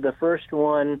bolted the first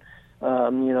one,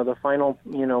 the final,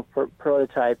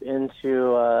 prototype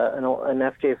into an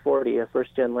FJ40, a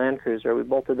first-gen Land Cruiser. We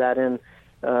bolted that in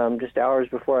just hours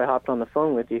before I hopped on the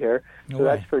phone with you here. So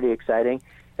that's pretty exciting.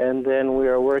 And then we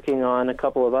are working on a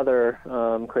couple of other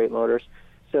crate motors.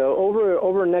 So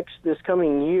over this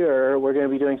coming year, we're going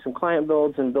to be doing some client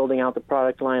builds and building out the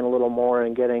product line a little more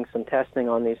and getting some testing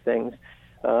on these things.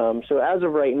 So as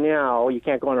of right now, you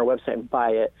can't go on our website and buy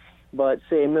it, but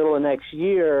say middle of next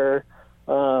year,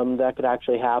 that could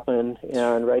actually happen.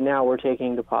 And right now we're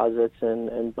taking deposits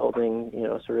and building,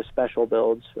 sort of special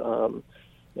builds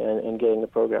and getting the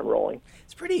program rolling.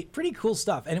 It's pretty cool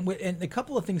stuff. And a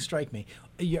couple of things strike me.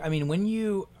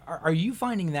 When are you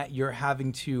finding that you're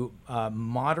having to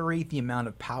moderate the amount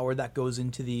of power that goes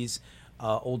into these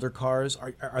older cars?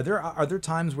 Are there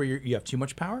times where you have too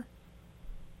much power?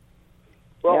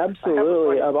 Well,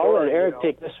 absolutely. I'll let Eric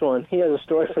take this one. He has a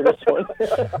story for this one.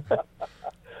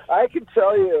 I can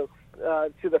tell you,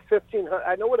 to the $1,500.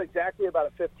 I know what exactly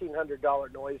about a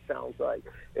 $1,500 noise sounds like.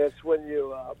 It's when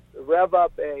you rev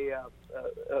up a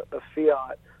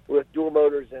Fiat with dual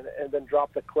motors and then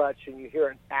drop the clutch and you hear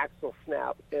an axle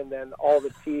snap and then all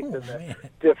the teeth and the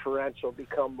differential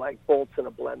become like bolts in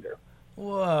a blender.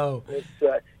 Whoa! It's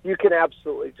you can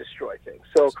absolutely destroy things.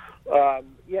 So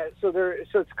so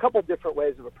it's a couple different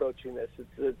ways of approaching this.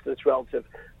 It's relative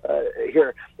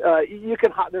here. You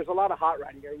can there's a lot of hot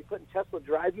rodding here. You putting Tesla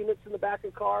drive units in the back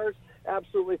of cars.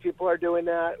 Absolutely, people are doing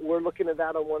that. We're looking at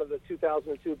that on one of the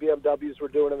 2002 BMWs we're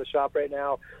doing in the shop right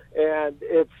now, and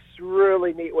it's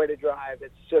really neat way to drive.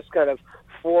 It's just kind of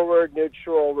forward,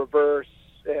 neutral, reverse,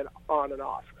 and on and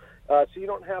off. So you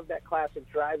don't have that classic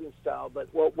driving style, but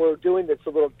what we're doing that's a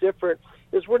little different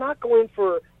is we're not going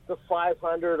for the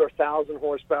 500 or 1,000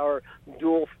 horsepower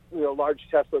dual, large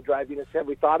Tesla drive units. Have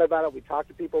we thought about it? We talked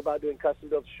to people about doing custom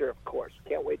builds. Sure, of course,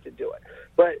 can't wait to do it.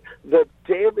 But the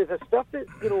stuff that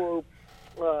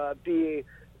be,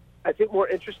 I think, more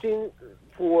interesting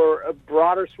for a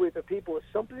broader sweep of people is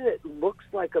something that looks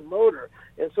like a motor.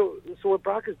 And so what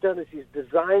Brock has done is he's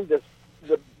designed this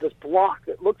block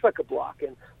that looks like a block,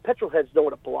 and petrol heads know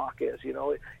what a block is.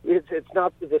 It's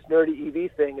not this nerdy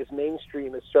EV thing as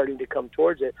mainstream is starting to come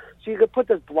towards it. So you could put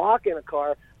this block in a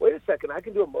car. Wait a second, I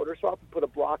can do a motor swap and put a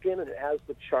block in, and it has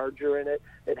the charger in it.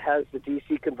 It has the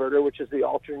DC converter, which is the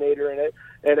alternator in it,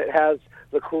 and it has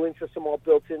the cooling system all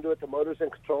built into it, the motors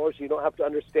and controllers. You don't have to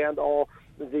understand all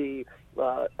the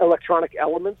electronic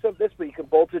elements of this, but you can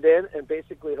bolt it in and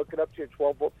basically hook it up to your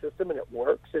 12-volt system, and it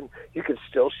works, and you can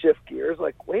still shift gears.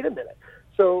 Like, wait a minute.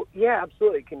 So, yeah,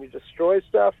 absolutely. Can you destroy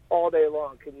stuff all day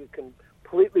long? Can you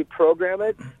completely program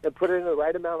it and put it in the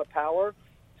right amount of power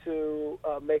to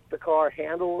make the car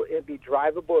handle and be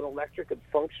drivable and electric and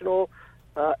functional?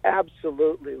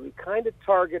 Absolutely. We kind of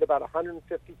target about 150%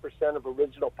 of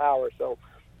original power. So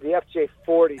the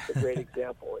FJ40 is a great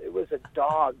example. It was a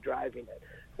dog driving it.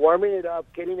 Warming it up,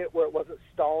 getting it where it wasn't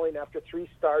stalling after 3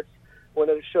 starts when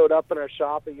it showed up in our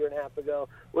shop a year and a half ago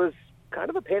was kind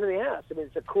of a pain in the ass. I mean,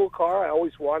 it's a cool car. I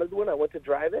always wanted one. I went to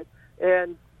drive it,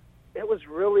 and it was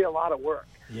really a lot of work.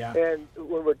 Yeah. And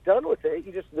when we're done with it,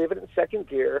 you just leave it in second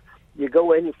gear. You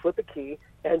go in, you flip a key,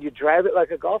 and you drive it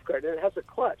like a golf cart. And it has a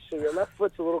clutch, so your left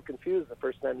foot's a little confused the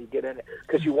first time you get in it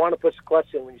because you want to push the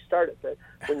clutch in when you start it. But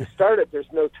when you start it,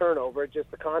 there's no turnover.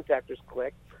 Just the contactors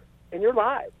click, and you're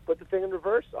live. Put the thing in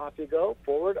reverse, off you go.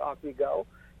 Forward, off you go.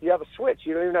 You have a switch.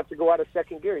 You don't even have to go out of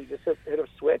second gear. You just hit a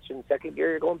switch, and second gear,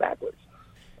 you're going backwards.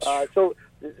 So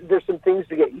there's some things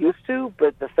to get used to,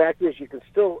 but the fact is you can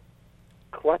still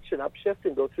clutch and upshift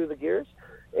and go through the gears.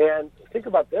 And think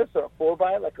about this, a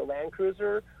 4x like a Land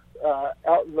Cruiser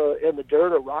out in the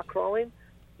dirt or rock crawling,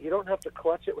 you don't have to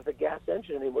clutch it with a gas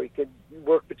engine anymore. You can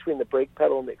work between the brake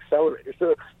pedal and the accelerator.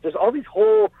 So there's all these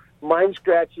whole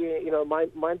mind-scratching,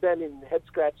 mind-bending,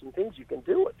 head-scratching things you can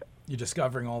do with it. You're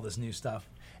discovering all this new stuff.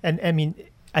 And I mean,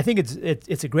 I think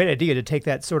it's a great idea to take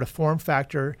that sort of form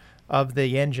factor of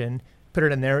the engine, put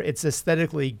it in there. It's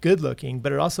aesthetically good looking,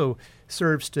 but it also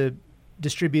serves to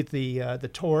distribute the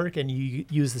torque, and you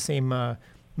use the same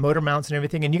motor mounts and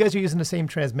everything. And you guys are using the same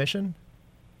transmission,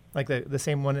 like the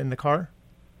same one in the car?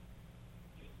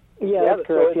 Yeah, that's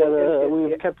correct.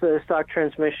 We've kept the stock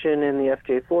transmission in the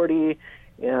FJ40,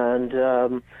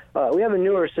 and we have a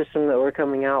newer system that we're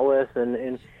coming out with,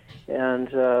 and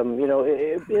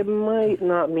it might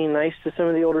not be nice to some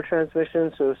of the older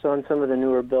transmissions. So on some of the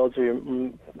newer builds,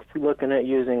 we're looking at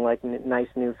using like nice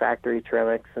new factory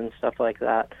Tremix and stuff like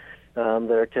that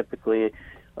that are typically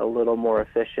a little more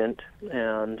efficient.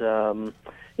 And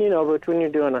but when you're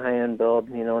doing a high-end build,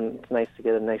 it's nice to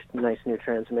get a nice new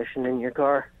transmission in your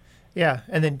car. Yeah,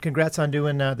 and then congrats on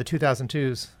doing the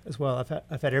 2002s as well.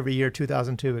 I've had every year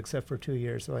 2002 except for 2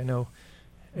 years, so I know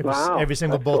every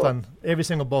single bolt on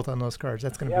those cars.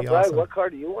 That's going to be Brian, awesome. What car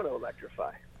do you want to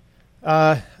electrify?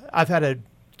 I've had a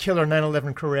killer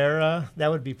 911 Carrera. That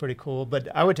would be pretty cool, but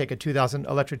I would take a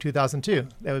electric 2002.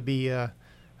 That would be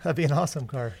that'd be an awesome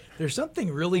car. There's something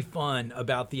really fun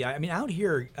about out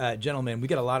here, gentlemen, we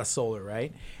get a lot of solar,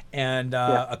 right? And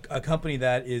a company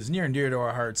that is near and dear to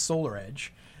our hearts,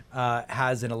 SolarEdge,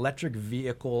 has an electric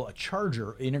vehicle, a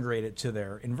charger integrated to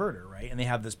their inverter, right? And they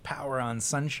have this power on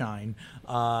sunshine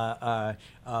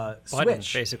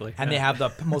switch, basically. And they have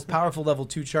the most powerful level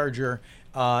 2 charger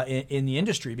in the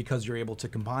industry because you're able to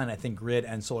combine, I think, grid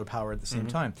and solar power at the same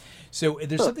time. So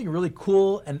there's something really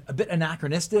cool and a bit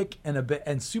anachronistic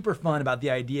and super fun about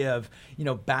the idea of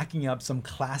backing up some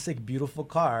classic beautiful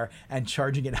car and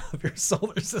charging it out of your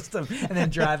solar system and then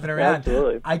driving around.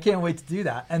 Absolutely. I can't wait to do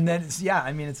that. And then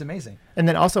it's amazing. And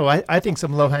then also, I think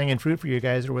some low-hanging fruit for you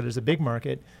guys, or where there's a big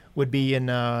market, would be in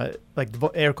like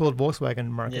the air-cooled Volkswagen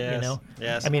market. Yes. You know,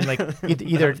 Yes. I mean, like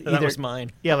either that was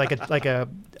mine. Yeah,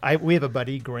 we have a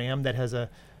buddy Graham that has a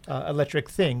electric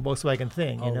Volkswagen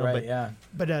thing. You know, right, yeah.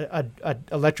 But a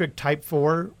electric Type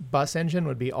 4 bus engine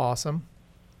would be awesome.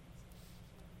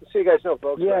 So you guys know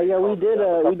Volkswagen. Yeah, we did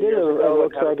a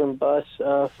Volkswagen bus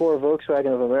for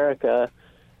Volkswagen of America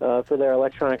for their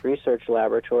electronic research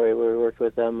laboratory. We worked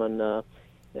with them on,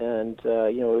 and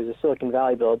it was a Silicon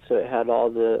Valley build, so it had all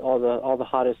the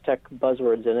hottest tech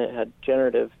buzzwords in it. It had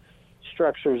generative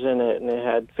structures in it, and it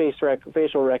had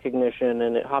facial recognition,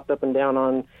 and it hopped up and down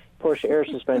on Porsche air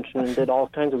suspension and did all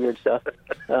kinds of weird stuff.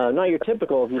 Not your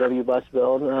typical VW bus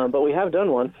build, but we have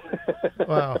done one.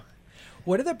 Wow.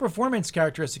 What are the performance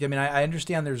characteristics? I mean, I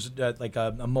understand there's like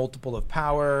a multiple of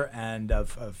power and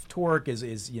of torque is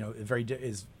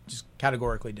just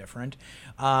categorically different.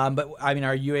 But I mean,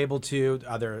 are you able to?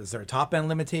 Is there a top end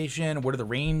limitation? What do the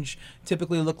range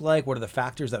typically look like? What are the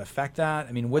factors that affect that?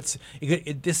 I mean,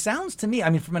 this sounds to me? I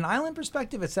mean, from an island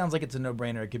perspective, it sounds like it's a no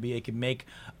brainer. It could make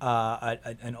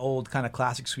an old kind of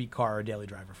classic sweet car a daily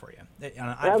driver for you.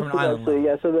 Absolutely,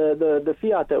 yeah. So the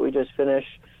Fiat that we just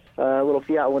finished. Little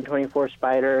Fiat 124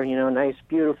 Spider, nice,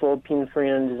 beautiful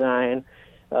Pininfarina design,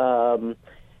 but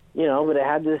it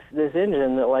had this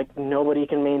engine that like nobody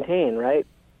can maintain, right?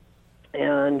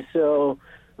 And so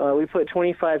we put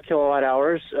 25 kilowatt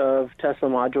hours of Tesla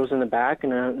modules in the back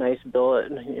and a nice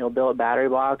billet battery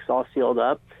box, all sealed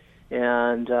up.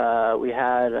 And we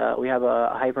have a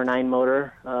Hyper 9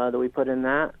 motor that we put in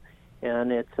that,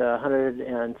 and it's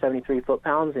 173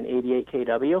 foot-pounds and 88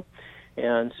 kW.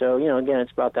 And so, again,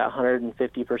 it's about that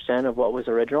 150% of what was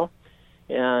original.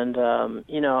 And, I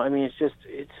mean,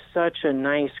 it's such a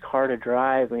nice car to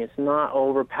drive. I mean, it's not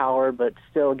overpowered, but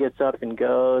still gets up and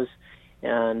goes.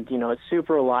 And, it's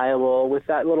super reliable. With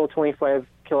that little 25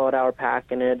 kilowatt hour pack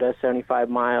in it, 75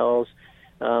 miles.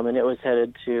 And it was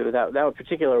headed to that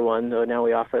particular one, though now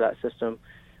we offer that system.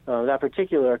 That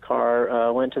particular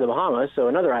car went to the Bahamas, so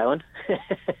another island,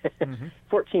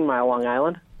 14-mile long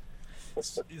island.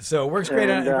 So it works great.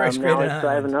 And, now it's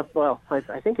driving up. Well,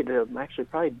 I think it did actually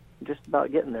probably just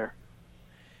about getting there.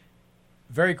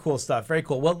 Very cool stuff. Very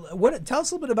cool. Well, tell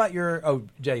us a little bit about your. Oh,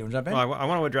 Jay, you want to jump in? Well, I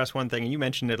want to address one thing, and you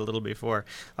mentioned it a little before.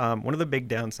 One of the big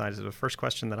downsides of the first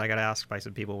question that I got asked by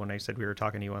some people when I said we were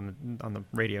talking to you on the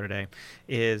radio today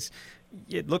is,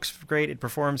 it looks great, it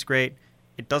performs great,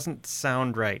 it doesn't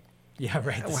sound right. Yeah,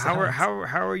 right. How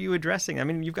are you addressing? I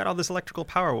mean, you've got all this electrical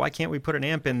power. Why can't we put an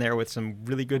amp in there with some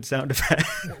really good sound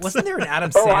effects? Wasn't there an Adam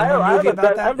Sandler movie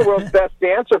about that? I have the world's best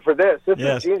answer for this. This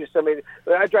is genius. I mean,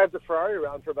 I drive the Ferrari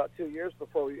around for about 2 years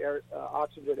before we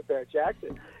auctioned it at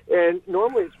Barrett-Jackson. And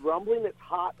normally it's rumbling, it's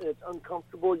hot, and it's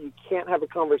uncomfortable. You can't have a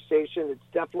conversation. It's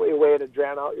definitely a way to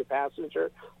drown out your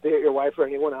passenger, be it your wife or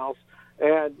anyone else.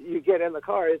 And you get in the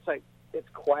car, it's like, it's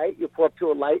quiet. You pull up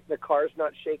to a light, and the car's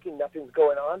not shaking, nothing's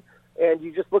going on. And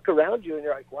you just look around you, and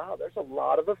you're like, wow, there's a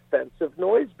lot of offensive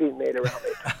noise being made around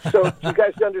me. So do you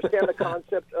guys understand the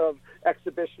concept of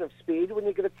exhibition of speed when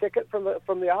you get a ticket from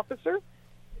the officer?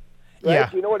 Right? Yeah.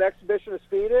 Do you know what exhibition of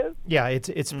speed is? Yeah,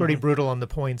 it's pretty brutal on the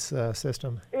points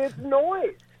system. It's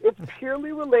noise. It's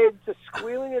purely related to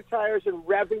squealing your tires and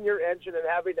revving your engine and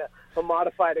having a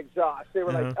modified exhaust. They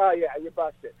were like, oh, yeah, you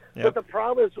busted. Yep. But the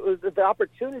problem is the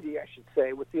opportunity, I should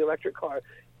say, with the electric car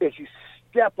is you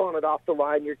step on it off the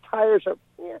line. Your tires are,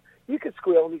 you could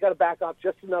squeal, and you got to back off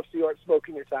just enough so you aren't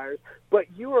smoking your tires. But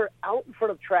you are out in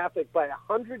front of traffic by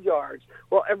 100 yards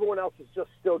while everyone else is just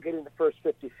still getting the first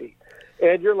 50 feet.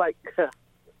 And you're like,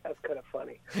 that's kind of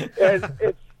funny. And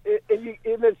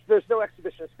there's no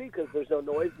exhibition of speed because there's no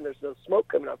noise and there's no smoke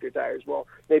coming off your tires. Well,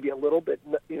 maybe a little bit,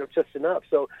 just enough.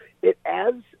 So it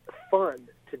adds fun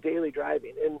to daily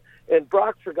driving. And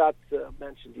Brock forgot to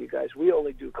mention to you guys, we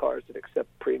only do cars that accept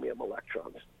premium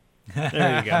electrons.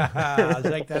 There you go. I'll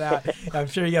check that out. I'm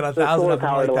sure you got 1,000 solar of them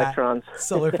powered like electrons. that.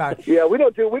 Solar powered. Yeah, we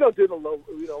don't do the low,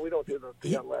 we don't do the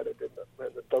unleaded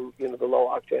and the low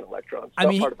octane electrons. It's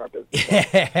not part of our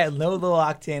business. No low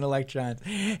octane electrons.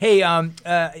 Hey,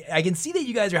 I can see that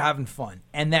you guys are having fun,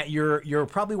 and that you're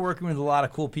probably working with a lot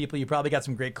of cool people. You probably got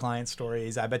some great client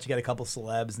stories. I bet you got a couple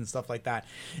celebs and stuff like that.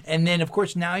 And then, of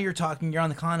course, now you're on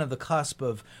the kind of the cusp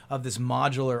of this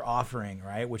modular offering,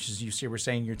 right? Which is, we're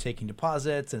saying you're taking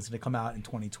deposits, and it's going to come out in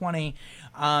 2020.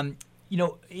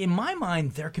 In my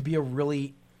mind, there could be a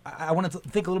really I want to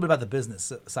think a little bit about the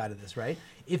business side of this, right?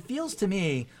 It feels to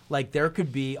me like there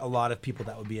could be a lot of people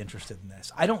that would be interested in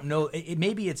this. I don't know.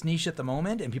 Maybe it's niche at the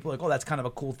moment, and people are like, oh, that's kind of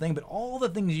a cool thing. But all the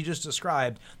things you just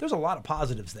described, there's a lot of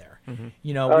positives there. Mm-hmm.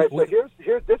 You know, all right, so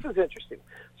here's this is interesting.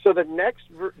 So the next,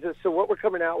 so what we're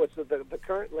coming out with, so the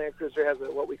current Land Cruiser has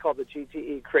what we call the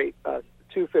GTE Crate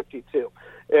 252,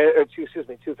 or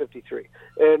 253.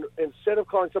 And instead of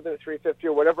calling something a 350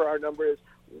 or whatever our number is,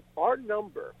 our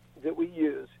number that we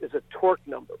use is a torque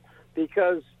number.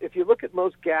 Because if you look at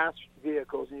most gas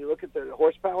vehicles and you look at their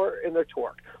horsepower and their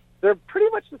torque, they're pretty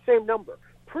much the same number,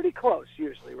 pretty close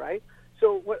usually, right?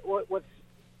 So what's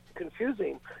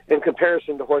confusing in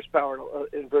comparison to horsepower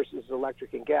versus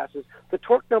electric and gas is the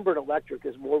torque number in electric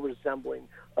is more resembling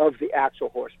of the actual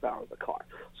horsepower of the car.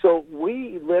 So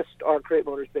we list our crate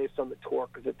motors based on the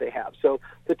torque that they have. So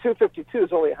the 252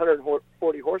 is only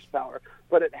 140 horsepower,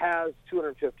 but it has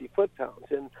 250 foot-pounds.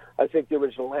 And I think the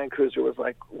original Land Cruiser was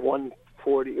like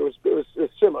 140. It was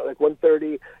similar, like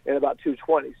 130 and about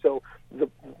 220. So the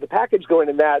package going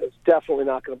in that is definitely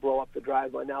not going to blow up the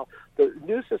driveline. Now, the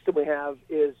new system we have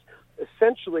is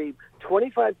essentially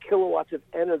 25 kilowatts of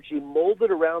energy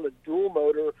molded around a dual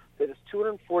motor that is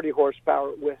 240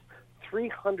 horsepower with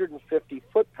 350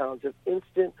 foot-pounds of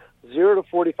instant 0 to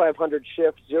 4,500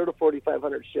 shift, 0 to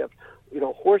 4,500 shift,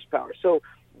 horsepower. So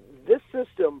this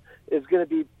system is going to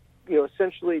be,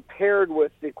 essentially paired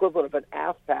with the equivalent of an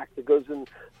aft pack that goes in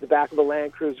the back of a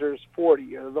Land Cruiser's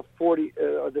 40 or the 40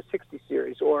 or the 60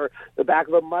 series, or the back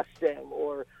of a Mustang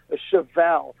or a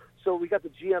Chevelle. So we got the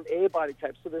GM body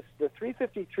type. So the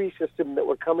 353 system that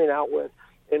we're coming out with,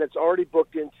 and it's already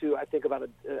booked into, I think, about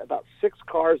 6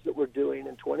 cars that we're doing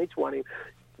in 2020.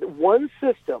 One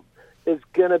system is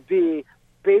going to be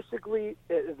basically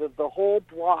the whole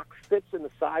block fits in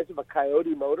the size of a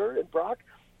Coyote motor in Brock.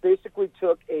 Basically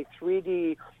took a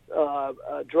 3D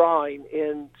drawing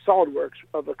in SolidWorks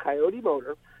of a Coyote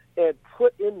motor and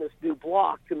put in this new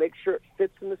block to make sure it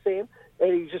fits in the same,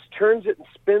 and he just turns it and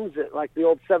spins it like the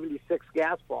old 76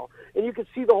 gas ball. And you can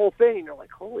see the whole thing, and you're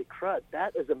like, holy crud,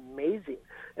 that is amazing.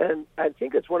 And I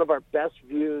think it's one of our best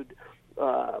viewed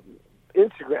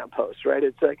Instagram posts, right?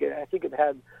 It's like, I think it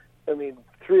had,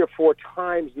 3 or 4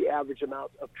 times the average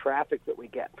amount of traffic that we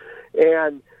get.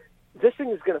 And this thing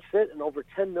is going to fit in over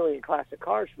 10 million classic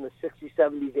cars from the 60s,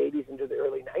 70s, 80s into the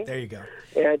early 90s. There you go.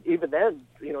 And even then,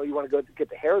 you want to go get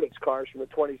the heritage cars from the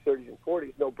 20s, 30s, and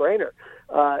 40s. No brainer.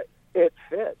 It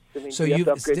fits. So you have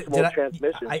to upgrade some old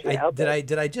transmissions.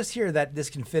 Did I just hear that this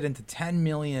can fit into 10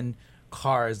 million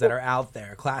cars that are out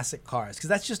there, classic cars? Because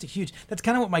that's just that's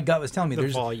kind of what my gut was telling me.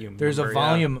 There's a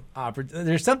volume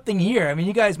there's something here. I know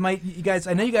you guys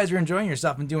are enjoying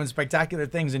yourself and doing spectacular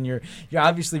things, and you're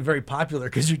obviously very popular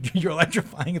because you're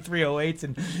electrifying 308s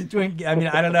and doing,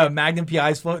 I don't know, Magnum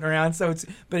PIs floating around.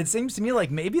 But it seems to me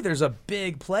like maybe there's a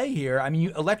big play here.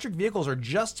 Electric vehicles are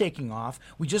just taking off.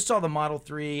 We just saw the Model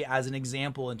 3 as an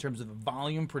example in terms of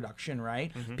volume production,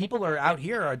 right? Mm-hmm. People are out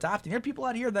here are adopting. There are people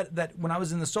out here that when I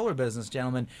was in the solar business,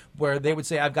 gentlemen, where they would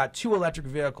say, I've got 2 electric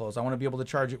vehicles, I want to be able to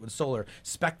charge it with solar,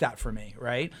 spec that for me,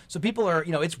 right? So people are,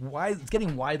 it's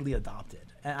getting widely adopted.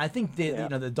 And I think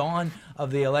the dawn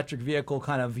of the electric vehicle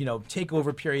kind of,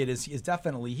 takeover period is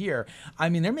definitely here.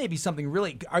 There may be something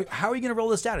really, how are you going to roll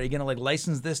this out? Are you going to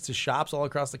license this to shops all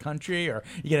across the country, or are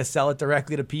you going to sell it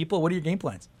directly to people? What are your game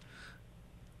plans?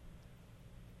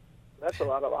 That's a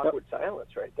lot of awkward silence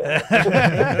right there.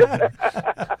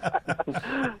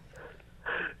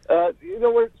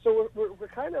 We're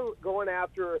kind of going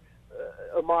after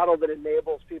a model that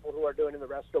enables people who are doing in the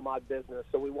resto mod business.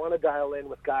 So we want to dial in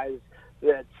with guys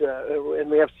that, and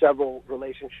we have several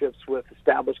relationships with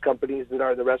established companies that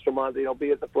are in the resto mod, be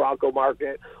it the Bronco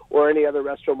market or any other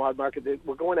resto mod market.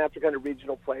 We're going after kind of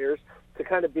regional players to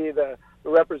kind of be the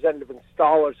representative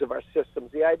installers of our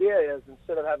systems. The idea is,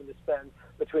 instead of having to spend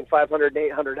between 500 and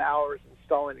 800 hours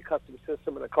installing a custom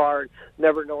system in a car and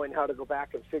never knowing how to go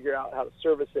back and figure out how to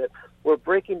service it, we're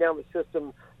breaking down the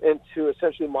system into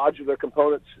essentially modular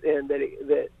components and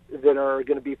that are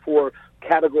going to be for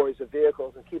categories of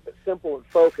vehicles, and keep it simple and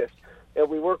focused. And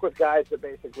we work with guys that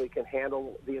basically can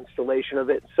handle the installation of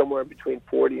it somewhere between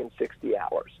 40 and 60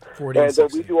 hours. We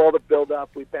do all the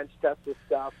build-up. We bench test this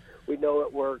stuff. We know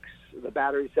it works. The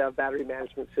batteries have battery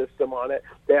management system on it.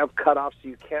 They have cutoffs, so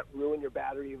you can't ruin your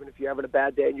battery. Even if you're having a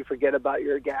bad day and you forget about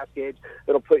your gas gauge,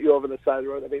 it'll put you over the side of the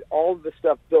road. All of the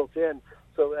stuff built in.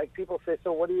 So people say,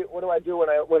 so what do I do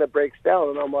when it breaks down?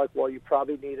 And I'm like, well, you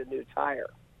probably need a new tire.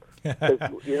 Because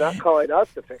you're not calling us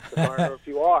to fix the car, or if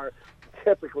you are,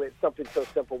 typically it's something so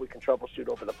simple we can troubleshoot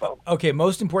over the phone. Okay,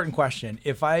 most important question.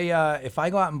 If I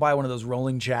go out and buy one of those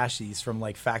rolling chassis from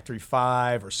like Factory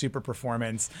 5 or Super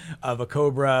Performance of a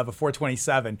Cobra, of a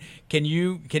 427, can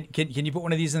you put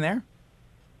one of these in there?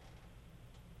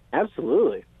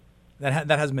 Absolutely. That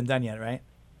hasn't been done yet, right?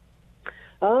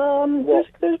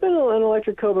 There's been an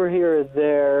electric Cobra here or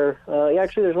there.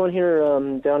 Actually, there's one here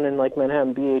down in like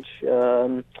Manhattan Beach.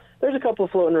 There's a couple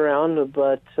floating around,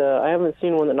 but I haven't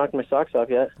seen one that knocked my socks off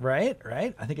yet. Right.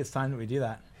 I think it's time that we do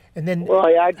that. And then, Well,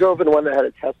 yeah, I drove in one that had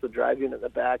a Tesla drive unit in the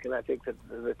back, and I think that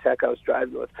the tech I was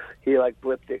driving with, he like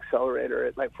blipped the accelerator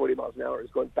at like 40 miles an hour. He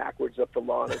was going backwards up the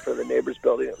lawn in front of the neighbor's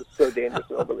building. It was so dangerous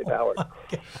and overly powered.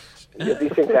 Yeah,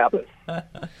 these things happen.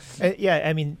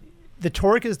 I mean, the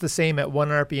torque is the same at 1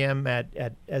 RPM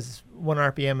as 1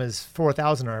 RPM is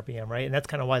 4,000 RPM, right? And that's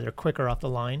kind of why they're quicker off the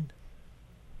line.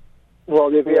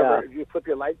 Well, if you flip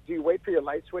your light, do you wait for your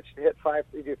light switch to hit 5?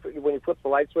 When you flip the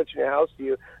light switch in your house, do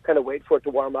you kind of wait for it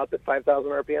to warm up at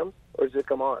 5,000 RPM, or does it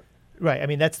come on? Right. I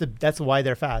mean, that's why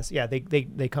they're fast. Yeah,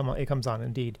 they come on. It comes on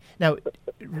indeed. Now,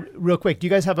 real quick, do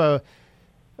you guys have a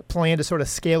plan to sort of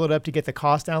scale it up to get the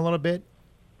cost down a little bit,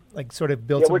 like sort of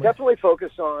build? Yeah, we're definitely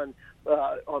focused on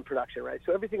production, right?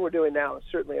 So everything we're doing now is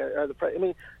certainly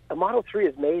a Model 3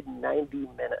 is made in 90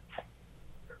 minutes.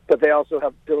 But they also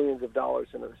have billions of dollars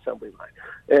in an assembly line,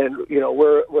 and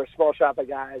we're a small shop of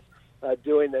guys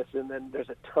doing this, and then there's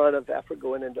a ton of effort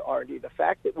going into R&D. The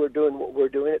fact that we're doing what we're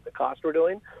doing at the cost we're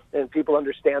doing, and people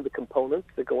understand the components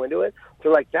that go into it,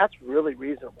 they're like, that's really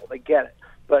reasonable. They get it.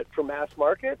 But for mass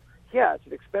market, yeah,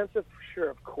 it's expensive for sure,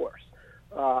 of course,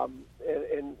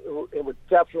 and we're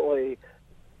definitely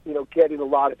getting a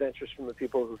lot of interest from the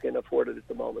people who can afford it at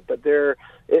the moment. But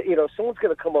someone's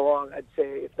going to come along, I'd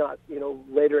say, if not,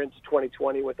 later into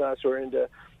 2020 with us or into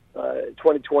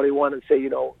 2021 and say,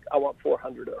 I want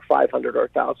 400 or 500 or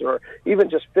 1,000 or even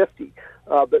just 50.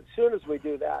 But as soon as we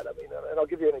do that, I mean, and I'll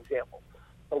give you an example.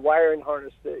 A wiring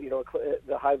harness,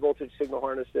 the high voltage signal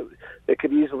harness that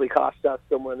could easily cost us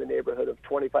somewhere in the neighborhood of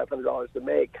 $2,500 to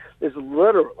make is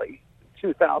literally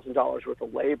 $2,000 worth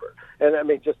of labor, and I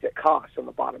mean just at cost on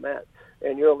the bottom end,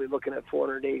 and you're only looking at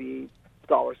 $480 in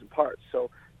parts.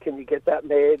 So can you get that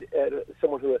made at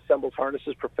someone who assembles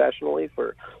harnesses professionally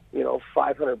for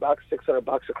 $500,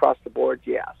 $600 across the board?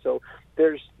 Yeah. So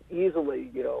there's easily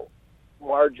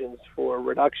margins for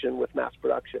reduction with mass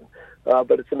production,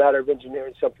 but it's a matter of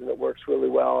engineering something that works really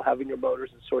well, having your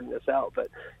motors and sorting this out. But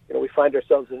we find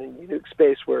ourselves in a unique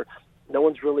space where no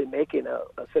one's really making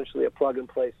essentially a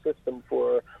plug-and-play system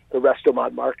for the resto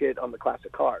mod market on the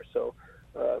classic car. So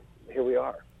here we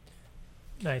are.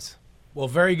 Nice. Well,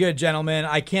 very good, gentlemen.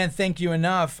 I can't thank you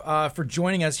enough for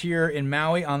joining us here in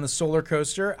Maui on the Solar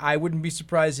Coaster. I wouldn't be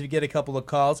surprised if you get a couple of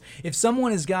calls. If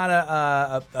someone has got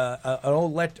an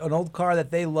old car that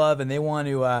they love and they want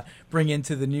to bring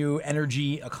into the new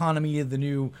energy economy of the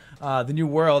new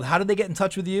world, how do they get in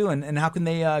touch with you, and how can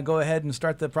they go ahead and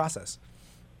start the process?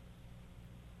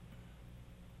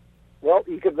 Well,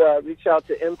 you could reach out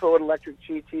to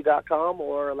info@electricgt.com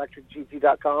or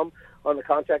electricgt.com on the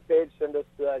contact page. Send us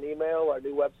an email. Our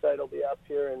new website will be up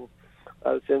here in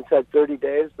inside 30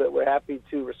 days, but we're happy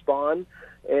to respond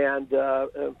and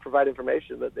provide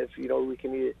information. But if we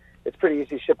can, it's pretty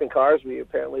easy shipping cars. We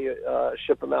apparently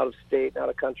ship them out of state and out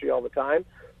of country all the time.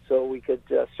 So we could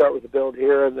start with the build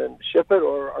here and then ship it,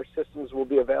 or our systems will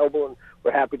be available, and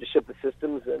we're happy to ship the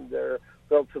systems, and they're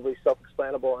relatively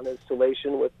self-explanable on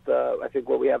installation with, I think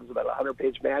what we have is about a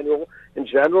 100-page manual in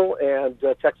general and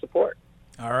tech support.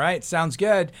 All right, sounds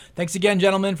good. Thanks again,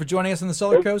 gentlemen, for joining us on the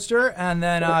Solar Coaster. And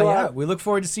then, we look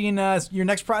forward to seeing your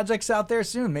next projects out there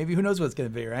soon. Maybe who knows what it's going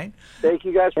to be, right? Thank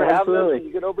you guys for having us. When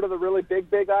you get over to the really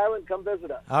big island, come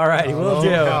visit us. All right, we'll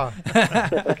do.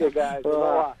 Okay, guys.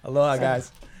 Aloha. Aloha,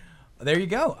 guys. There you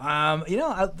go.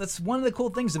 That's one of the cool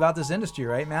things about this industry,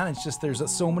 right, man? It's just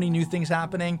there's so many new things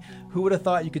happening. Who would have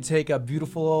thought you could take a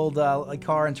beautiful old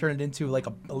car and turn it into like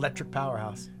an electric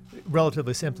powerhouse?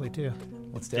 Relatively simply, too.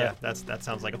 Let's do it. That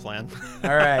sounds like a plan.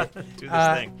 All right. Do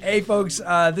this thing. Hey, folks, this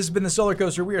has been the Solar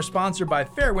Coaster. We are sponsored by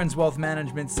Fairwinds Wealth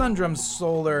Management, Sundrum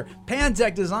Solar,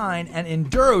 Pantech Design, and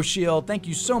Enduro Shield. Thank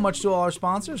you so much to all our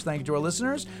sponsors. Thank you to our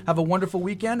listeners. Have a wonderful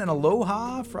weekend and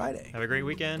Aloha Friday. Have a great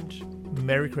weekend.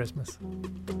 Merry Christmas.